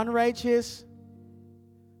 Unrighteous.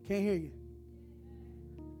 Can't hear you.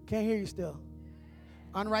 Can't hear you still.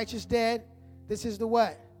 Unrighteous dead. This is the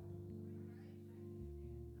what?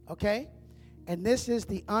 Okay. And this is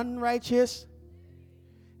the unrighteous.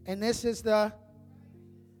 And this is the.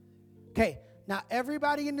 Okay. Now,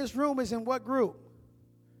 everybody in this room is in what group?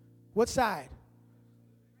 What side?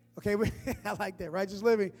 Okay, I like that. Righteous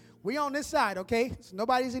living. We on this side, okay? So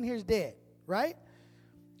nobody's in here is dead, right?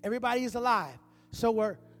 Everybody is alive. So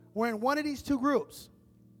we're in one of these 2 groups.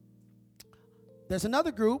 There's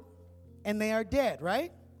another group, and they are dead,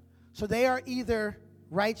 right? So they are either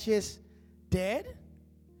righteous dead,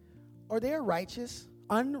 or they are unrighteous,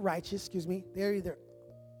 They're either,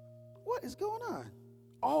 what is going on?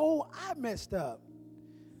 Oh, I messed up.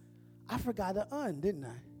 I forgot the didn't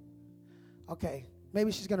I? Okay,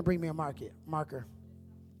 maybe she's going to bring me a marker.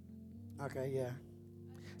 Okay, yeah.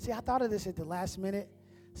 See, I thought of this at the last minute,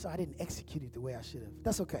 so I didn't execute it the way I should have.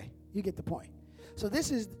 That's okay. You get the point. So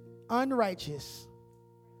this is unrighteous.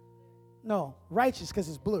 No, righteous because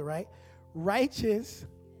it's blue, right? Righteous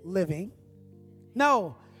living.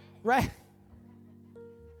 No, right?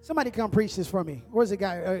 Somebody come preach this for me. Where's the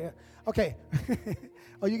guy? Okay.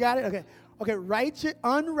 Oh, you got it? Okay. Okay, righteous,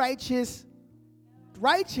 unrighteous,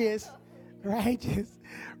 righteous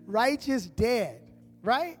dead,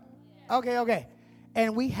 right? Okay.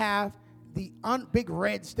 And we have the big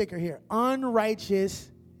red sticker here,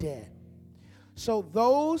 unrighteous dead. So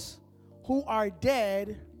those who are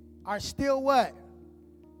dead are still what?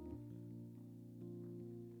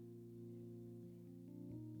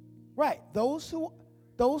 Right. Those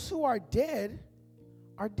who are dead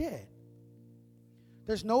are dead.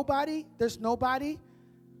 There's nobody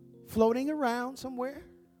floating around somewhere,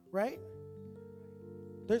 right?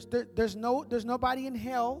 There's nobody in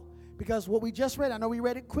hell, because what we just read, I know we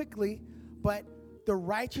read it quickly, but the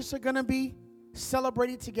righteous are going to be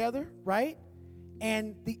celebrated together, right?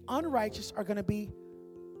 And the unrighteous are going to be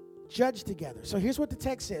judged together. So here's what the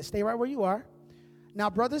text says. Stay right where you are. Now,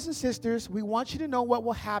 brothers and sisters, we want you to know what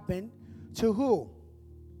will happen to who?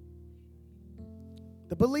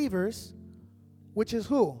 The believers, which is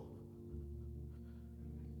who?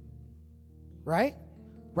 Right?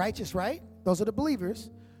 Righteous, right? Those are the believers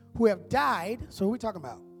who have died. So who are we talking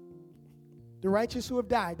about? The righteous who have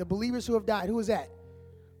died, the believers who have died. Who is that?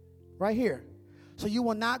 Right here. So you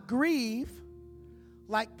will not grieve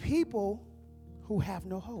like people who have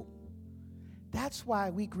no hope. That's why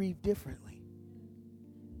we grieve differently.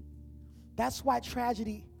 That's why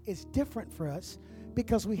tragedy is different for us,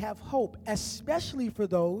 because we have hope, especially for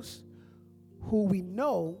those who we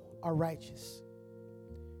know are righteous.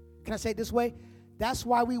 Can I say it this way? That's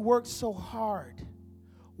why we work so hard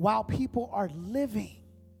while people are living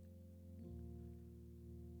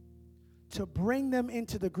to bring them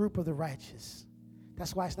into the group of the righteous.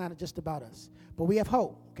 That's why it's not just about us. But we have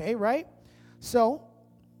hope, okay, right? So,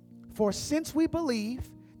 for since we believe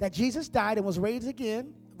that Jesus died and was raised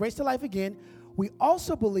to life again, we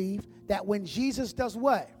also believe that when Jesus does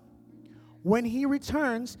what? When he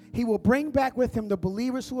returns, he will bring back with him the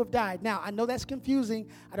believers who have died. Now, I know that's confusing.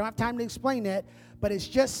 I don't have time to explain that, but it's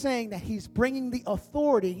just saying that he's bringing the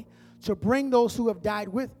authority to bring those who have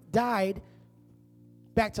died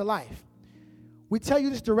back to life. We tell you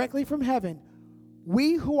this directly from heaven.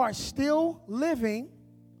 We who are still living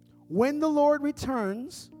when the Lord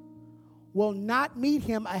returns will not meet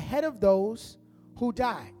him ahead of those who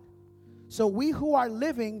died. So we who are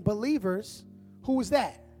living believers, who is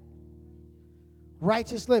that?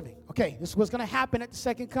 Righteous living. Okay, this is what's going to happen at the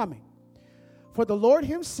second coming. For the Lord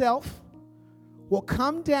himself will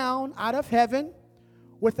come down out of heaven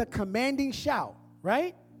with a commanding shout,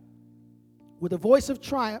 right? With a voice of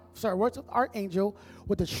triumph, words of archangel,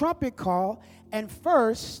 with a trumpet call, and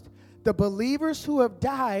first the believers who have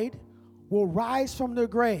died will rise from their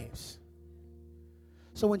graves.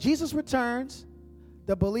 So when Jesus returns,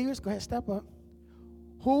 the believers, go ahead, step up,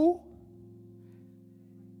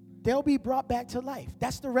 they'll be brought back to life.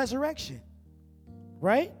 That's the resurrection,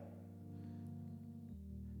 right?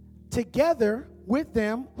 Together with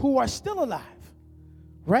them who are still alive,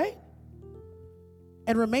 right?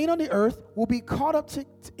 And remain on the earth, will be caught up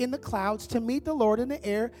in the clouds to meet the Lord in the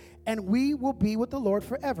air, and we will be with the Lord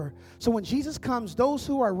forever. So when Jesus comes, those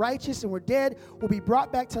who are righteous and were dead will be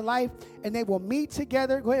brought back to life, and they will meet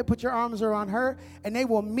together. Go ahead, put your arms around her, and they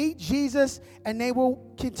will meet Jesus, and they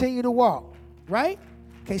will continue to walk, right?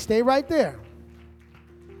 Okay, stay right there.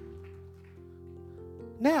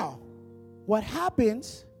 Now, what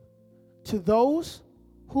happens to those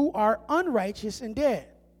who are unrighteous and dead?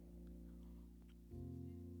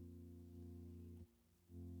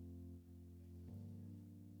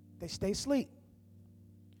 They stay asleep,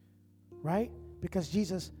 right? Because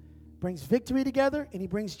Jesus brings victory together and he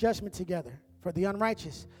brings judgment together for the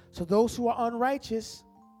unrighteous. So those who are unrighteous,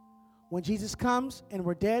 when Jesus comes and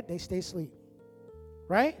we're dead, they stay asleep,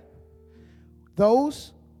 right?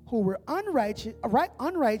 Those who were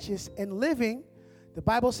unrighteous and living, the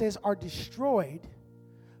Bible says, are destroyed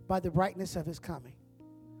by the brightness of his coming.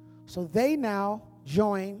 So they now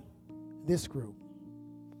join this group.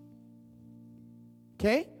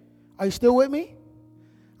 Okay? Are you still with me?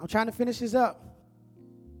 I'm trying to finish this up.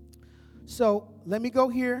 So let me go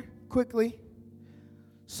here quickly.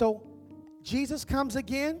 So Jesus comes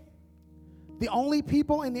again. The only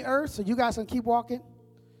people in the earth, so you guys can keep walking.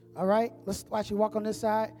 All right? Let's actually walk on this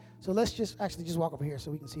side. So let's just walk over here so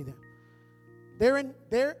we can see them.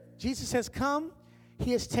 Jesus has come.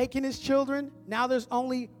 He has taken his children. Now there's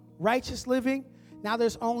only righteous living. Now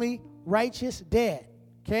there's only righteous dead.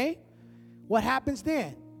 Okay? What happens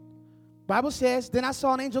then? Bible says, then I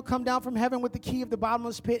saw an angel come down from heaven with the key of the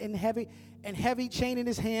bottomless pit and heavy chain in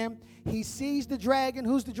his hand. He seized the dragon.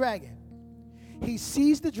 Who's the dragon? He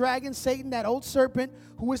seized the dragon, Satan, that old serpent,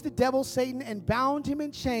 who is the devil, Satan, and bound him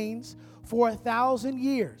in chains for 1,000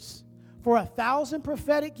 years. For 1,000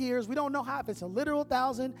 prophetic years. We don't know how, if it's a literal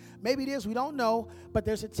 1,000, maybe it is, we don't know. But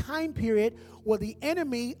there's a time period where the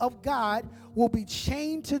enemy of God will be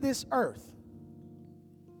chained to this earth.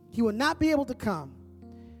 He will not be able to come.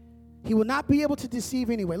 He will not be able to deceive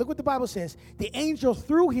anyway. Look what the Bible says. The angel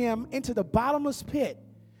threw him into the bottomless pit,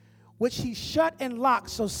 which he shut and locked,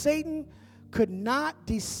 so Satan could not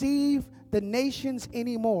deceive the nations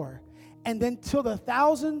anymore. And then till the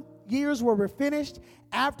 1,000 years were finished,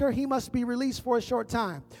 after he must be released for a short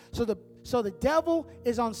time. So the devil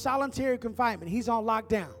is on solitary confinement. He's on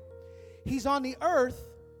lockdown. He's on the earth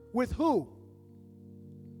with who?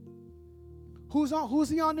 Who's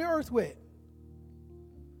he on the earth with?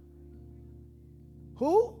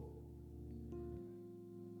 Who?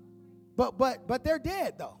 But they're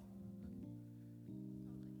dead though.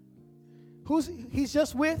 He's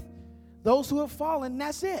just with those who have fallen, and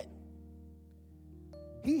that's it.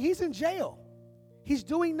 He's in jail. He's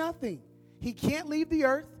doing nothing. He can't leave the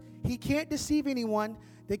earth. He can't deceive anyone.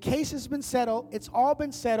 The case has been settled. It's all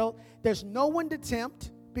been settled. There's no one to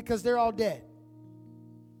tempt because they're all dead.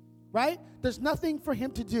 Right? There's nothing for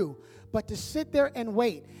him to do but to sit there and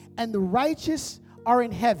wait. And the righteous are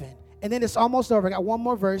in heaven. And then it's almost over. I got one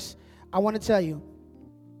more verse I want to tell you.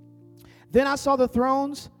 Then I saw the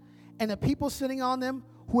thrones and the people sitting on them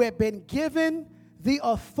who had been given the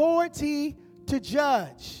authority to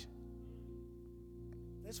judge.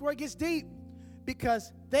 That's where it gets deep,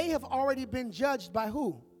 because they have already been judged by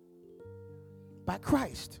who? By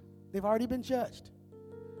Christ. They've already been judged.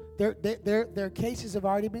 Their cases have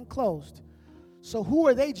already been closed. So who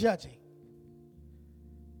are they judging?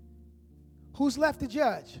 Who's left to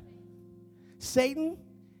judge? Satan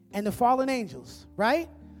and the fallen angels, right?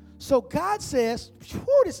 So God says,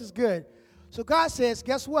 whew, this is good. So God says,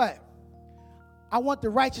 guess what? I want the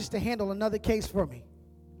righteous to handle another case for me.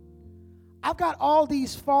 I've got all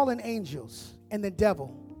these fallen angels and the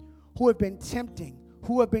devil who have been tempting,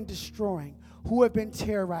 who have been destroying, who have been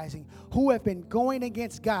terrorizing, who have been going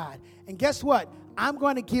against God. And guess what? I'm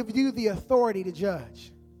going to give you the authority to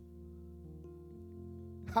judge.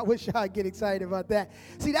 I wish I'd get excited about that.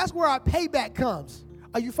 See, that's where our payback comes.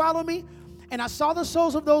 Are you following me? And I saw the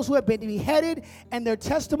souls of those who had been beheaded and their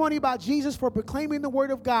testimony about Jesus for proclaiming the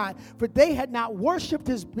word of God. For they had not worshipped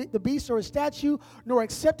the beast or his statue, nor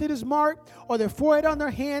accepted his mark or their forehead on their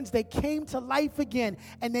hands. They came to life again,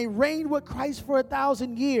 and they reigned with Christ for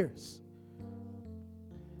 1,000 years.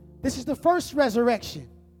 This is the first resurrection.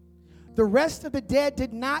 The rest of the dead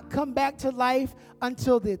did not come back to life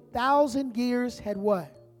until the 1,000 years had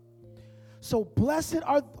what? So blessed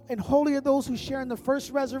are and holy are those who share in the first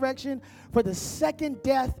resurrection, for the second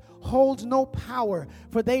death holds no power,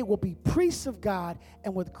 for they will be priests of God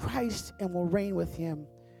and with Christ and will reign with him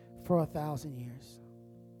for 1,000 years.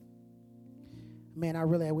 Man, I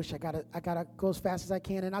wish I gotta go as fast as I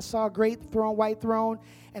can. And I saw a great throne, white throne,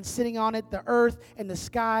 and sitting on it, the earth and the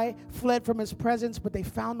sky fled from his presence, but they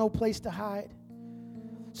found no place to hide.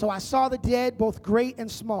 So I saw the dead, both great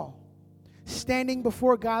and small, standing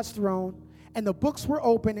before God's throne. And the books were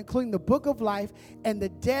opened, including the book of life, and the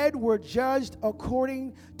dead were judged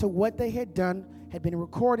according to what they had done, had been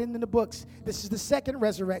recorded in the books. This is the second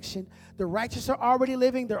resurrection. The righteous are already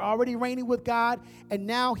living, they're already reigning with God, and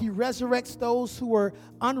now he resurrects those who were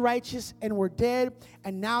unrighteous and were dead,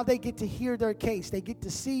 and now they get to hear their case. They get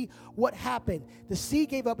to see what happened. The sea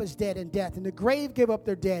gave up its dead in death, and the grave gave up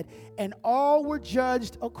their dead, and all were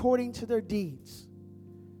judged according to their deeds.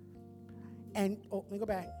 And, let me go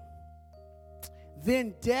back.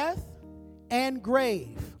 Then death and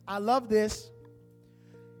grave, I love this,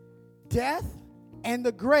 death and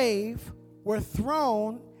the grave were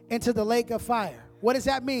thrown into the lake of fire. What does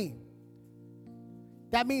that mean?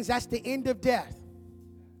 That means that's the end of death.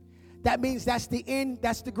 That means that's the end,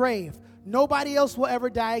 that's the grave. Nobody else will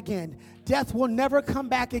ever die again. Death will never come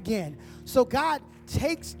back again. So God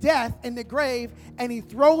takes death in the grave and he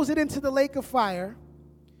throws it into the lake of fire,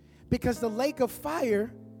 because the lake of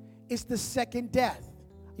fire is the second death.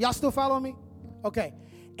 Y'all still following me? Okay.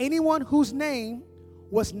 Anyone whose name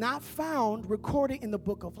was not found recorded in the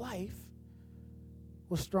book of life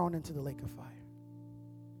was thrown into the lake of fire.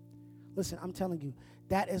 Listen, I'm telling you,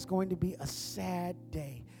 that is going to be a sad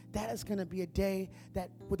day. That is going to be a day that,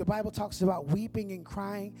 when the Bible talks about weeping and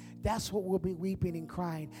crying, that's what we'll be weeping and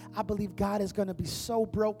crying. I believe God is going to be so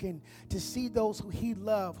broken to see those who he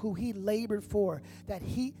loved, who he labored for, that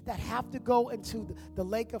have to go into the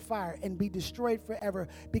lake of fire and be destroyed forever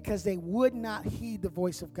because they would not heed the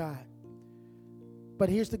voice of God. But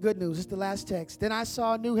here's the good news. It's the last text. Then I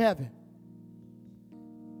saw a new heaven.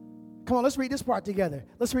 Come on, let's read this part together.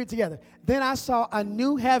 Let's read it together. Then I saw a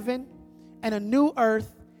new heaven and a new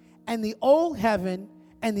earth, and the old heaven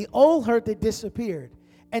and the old earth had disappeared,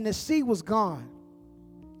 and the sea was gone.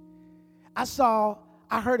 I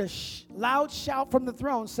heard a loud shout from the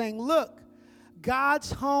throne saying, "Look,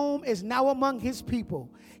 God's home is now among his people.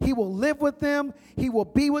 He will live with them. He will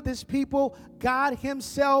be with his people. God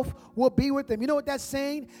himself will be with them." You know what that's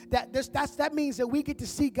saying? That means that we get to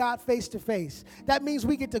see God face to face. That means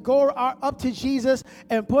we get to go up to Jesus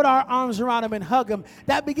and put our arms around him and hug him.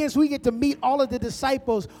 That begins we get to meet all of the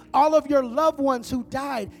disciples, all of your loved ones who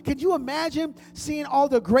died. Could you imagine seeing all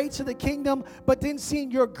the greats of the kingdom, but then seeing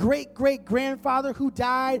your great-great-grandfather who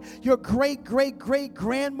died, your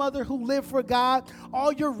great-great-great-grandmother who lived for God,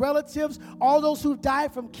 all your relatives, all those who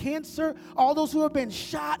died from with cancer, all those who have been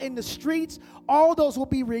shot in the streets, all those will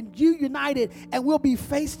be reunited and we'll be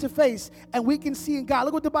face to face and we can see in God.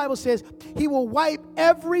 Look what the Bible says. He will wipe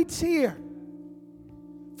every tear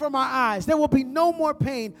from our eyes. There will be no more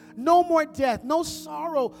pain, no more death, no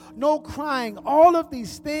sorrow, no crying. All of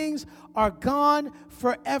these things are gone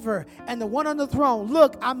forever. And the one on the throne,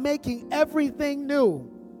 look, I'm making everything new.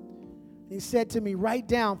 He said to me, write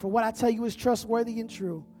down, for what I tell you is trustworthy and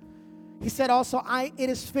true. He said also, it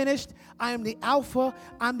is finished. I am the Alpha,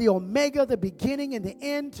 I'm the Omega, the beginning and the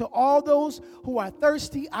end. To all those who are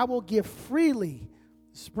thirsty, I will give freely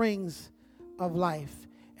springs of life.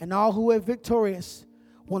 And all who are victorious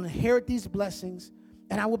will inherit these blessings,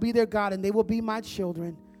 and I will be their God, and they will be my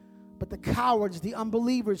children. But the cowards, the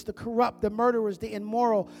unbelievers, the corrupt, the murderers, the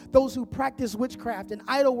immoral, those who practice witchcraft and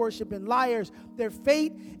idol worship and liars, their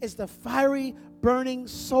fate is the fiery, burning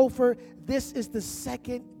sulfur. This is the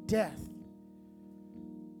second death.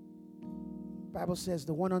 The Bible says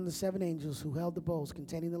the one on the 7 angels who held the bowls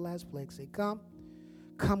containing the last plague say, come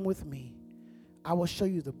with me. I will show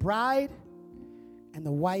you the bride and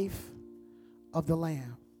the wife of the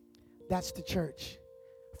Lamb. That's the church.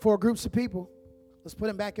 4 groups of people. Let's put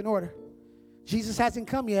them back in order. Jesus hasn't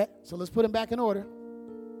come yet, so let's put them back in order.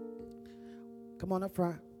 Come on up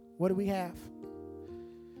front. What do we have?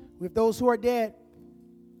 We have those who are dead.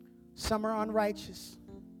 Some are unrighteous.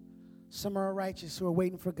 Some are righteous who are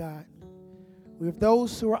waiting for God. We have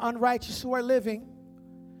those who are unrighteous who are living.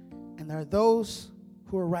 And there are those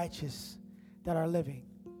who are righteous that are living.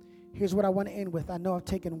 Here's what I want to end with. I know I've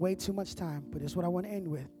taken way too much time, but here's what I want to end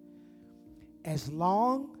with. As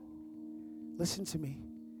long, listen to me,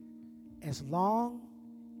 as long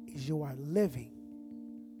as you are living,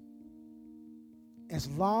 as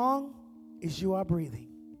long as you are breathing,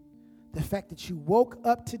 the fact that you woke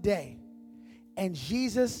up today and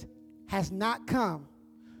Jesus has not come,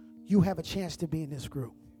 you have a chance to be in this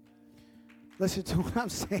group. Listen to what I'm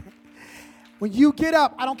saying. When you get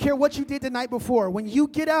up, I don't care what you did the night before. When you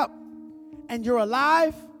get up and you're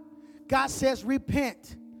alive, God says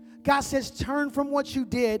repent. God says turn from what you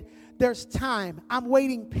did. There's time. I'm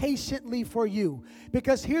waiting patiently for you.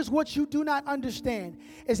 Because here's what you do not understand,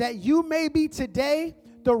 is that you may be today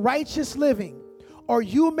the righteous living, or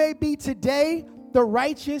you may be today the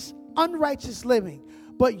righteous, unrighteous living.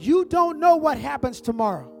 But you don't know what happens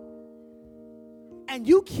tomorrow. And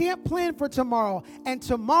you can't plan for tomorrow. And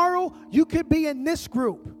tomorrow you could be in this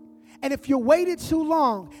group. And if you waited too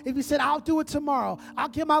long, if you said, I'll do it tomorrow, I'll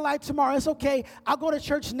give my life tomorrow, it's okay, I'll go to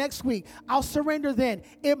church next week, I'll surrender then,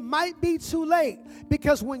 it might be too late,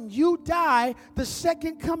 because when you die, the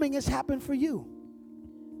second coming has happened for you.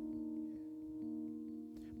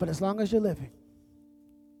 But as long as you're living,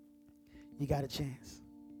 you got a chance.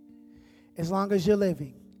 As long as you're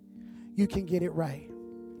living, you can get it right.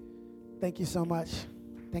 Thank you so much.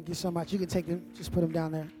 Thank you so much. You can take them, just put them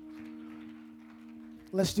down there.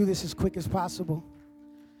 Let's do this as quick as possible.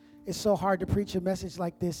 It's so hard to preach a message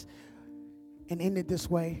like this and end it this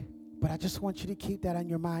way, but I just want you to keep that on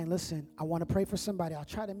your mind. Listen, I want to pray for somebody. I'll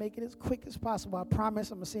try to make it as quick as possible. I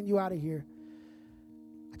promise I'm going to send you out of here.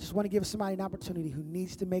 I just want to give somebody an opportunity who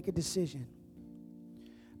needs to make a decision.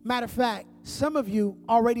 Matter of fact, some of you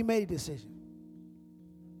already made a decision.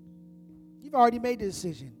 You've already made the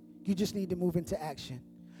decision. You just need to move into action.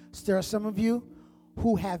 So there are some of you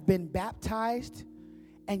who have been baptized,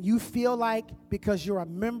 and you feel like because you're a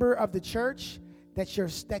member of the church that you're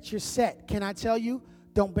set. Can I tell you,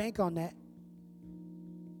 don't bank on that.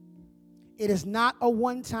 It is not a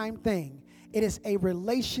one-time thing. It is a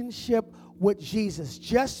relationship with Jesus.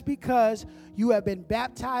 Just because you have been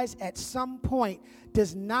baptized at some point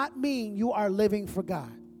does not mean you are living for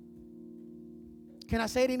God. Can I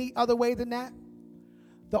say it any other way than that?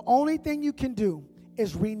 The only thing you can do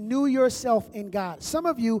is renew yourself in God. Some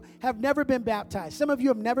of you have never been baptized. Some of you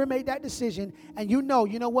have never made that decision, and you know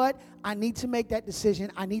what? I need to make that decision.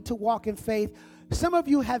 I need to walk in faith. Some of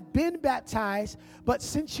you have been baptized, but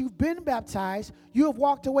since you've been baptized, you have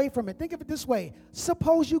walked away from it. Think of it this way.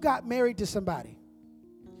 Suppose you got married to somebody,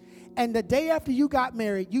 and the day after you got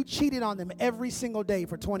married, you cheated on them every single day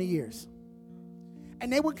for 20 years.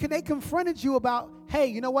 And they confronted you about, hey,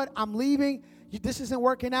 you know what? I'm leaving. This isn't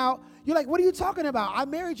working out. You're like, what are you talking about? I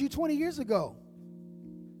married you 20 years ago.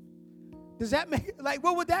 Does that make,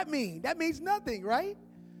 what would that mean? That means nothing, right?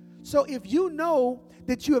 So if you know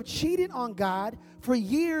that you have cheated on God for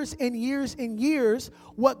years and years and years,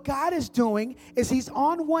 what God is doing is he's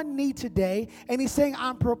on one knee today, and he's saying,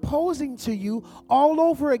 I'm proposing to you all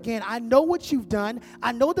over again. I know what you've done.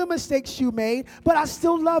 I know the mistakes you made, but I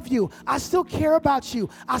still love you. I still care about you.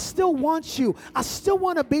 I still want you. I still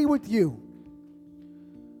want to be with you.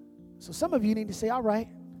 So some of you need to say, all right,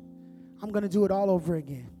 I'm going to do it all over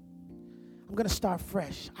again. I'm going to start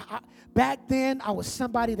fresh. Back then, I was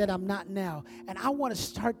somebody that I'm not now, and I want to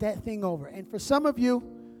start that thing over. And for some of you,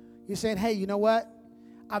 you're saying, hey, you know what?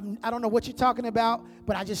 I don't know what you're talking about,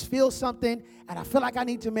 but I just feel something, and I feel like I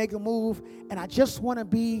need to make a move, and I just want to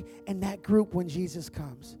be in that group when Jesus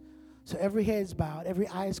comes. So every head is bowed, every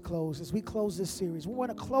eye is closed. As we close this series, we want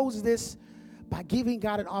to close this by giving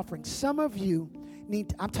God an offering. Some of you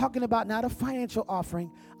I'm talking about not a financial offering.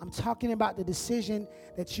 I'm talking about the decision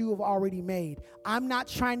that you have already made. I'm not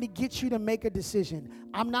trying to get you to make a decision.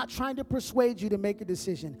 I'm not trying to persuade you to make a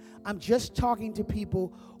decision. I'm just talking to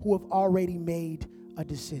people who have already made a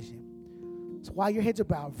decision. So while your heads are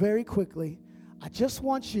bowed, very quickly, I just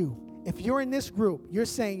want you, if you're in this group, you're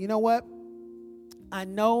saying, you know what? I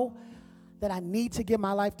know that I need to give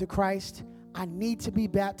my life to Christ. I need to be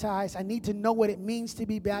baptized. I need to know what it means to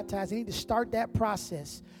be baptized. I need to start that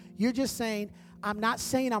process. You're just saying, I'm not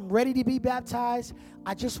saying I'm ready to be baptized.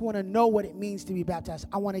 I just want to know what it means to be baptized.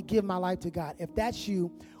 I want to give my life to God. If that's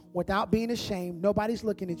you, without being ashamed, nobody's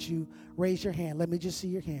looking at you, raise your hand. Let me just see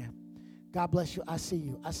your hand. God bless you. I see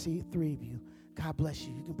you. I see 3 of you. God bless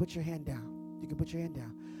you. You can put your hand down. You can put your hand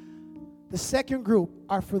down. The second group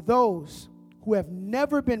are for those who have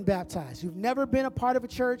never been baptized. You've never been a part of a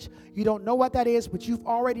church. You don't know what that is, but you've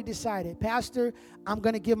already decided, Pastor, I'm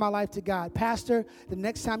going to give my life to God. Pastor, the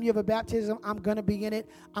next time you have a baptism, I'm going to be in it.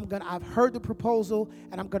 I've heard the proposal,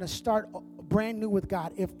 and I'm going to start brand new with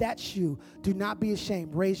God. If that's you, do not be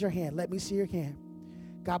ashamed. Raise your hand. Let me see your hand.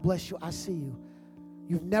 God bless you. I see you.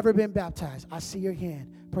 You've never been baptized. I see your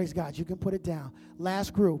hand. Praise God. You can put it down.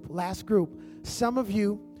 Last group. Some of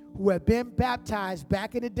you who have been baptized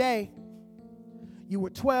back in the day, you were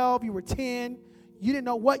 12, you were 10, you didn't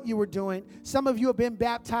know what you were doing. Some of you have been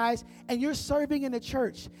baptized, and you're serving in the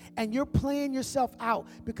church, and you're playing yourself out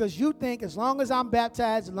because you think as long as I'm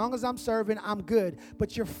baptized, as long as I'm serving, I'm good.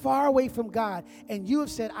 But you're far away from God, and you have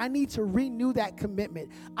said, I need to renew that commitment.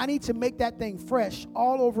 I need to make that thing fresh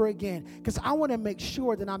all over again because I want to make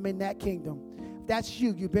sure that I'm in that kingdom. If that's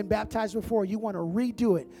you, you've been baptized before, you want to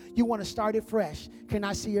redo it. You want to start it fresh. Can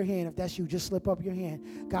I see your hand? If that's you, just slip up your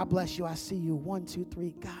hand. God bless you. I see you. 1, 2,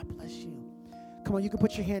 3. God bless you. Come on, you can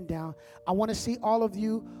put your hand down. I want to see all of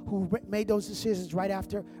you who made those decisions right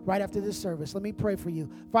after this service. Let me pray for you.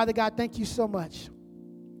 Father God, thank you so much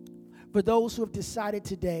for those who have decided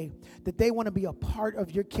today that they want to be a part of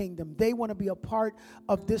your kingdom. They want to be a part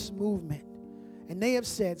of this movement. And they have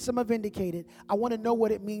said, some have indicated, I want to know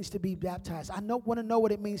what it means to be baptized. Want to know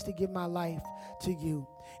what it means to give my life to you.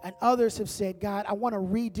 And others have said, God, I want to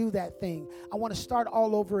redo that thing. I want to start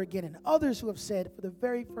all over again. And others who have said for the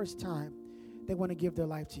very first time, they want to give their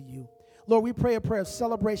life to you. Lord, we pray a prayer of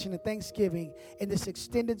celebration and thanksgiving in this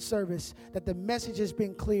extended service, that the message has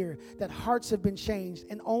been clear, that hearts have been changed,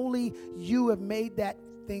 and only you have made that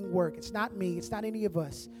thing work. It's not me. It's not any of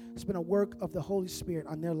us. It's been a work of the Holy Spirit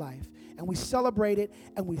on their life. And we celebrate it,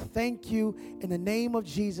 and we thank you. In the name of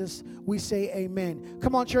Jesus, we say amen.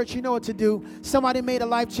 Come on, church, you know what to do. Somebody made a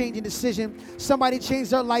life-changing decision. Somebody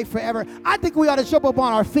changed their life forever. I think we ought to jump up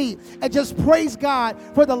on our feet and just praise God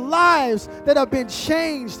for the lives that have been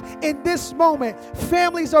changed in this moment.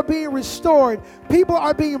 Families are being restored. People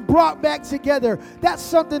are being brought back together. That's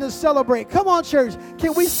something to celebrate. Come on, church.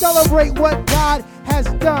 Can we celebrate what God has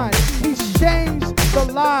done? He's changed the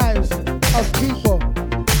lives of people.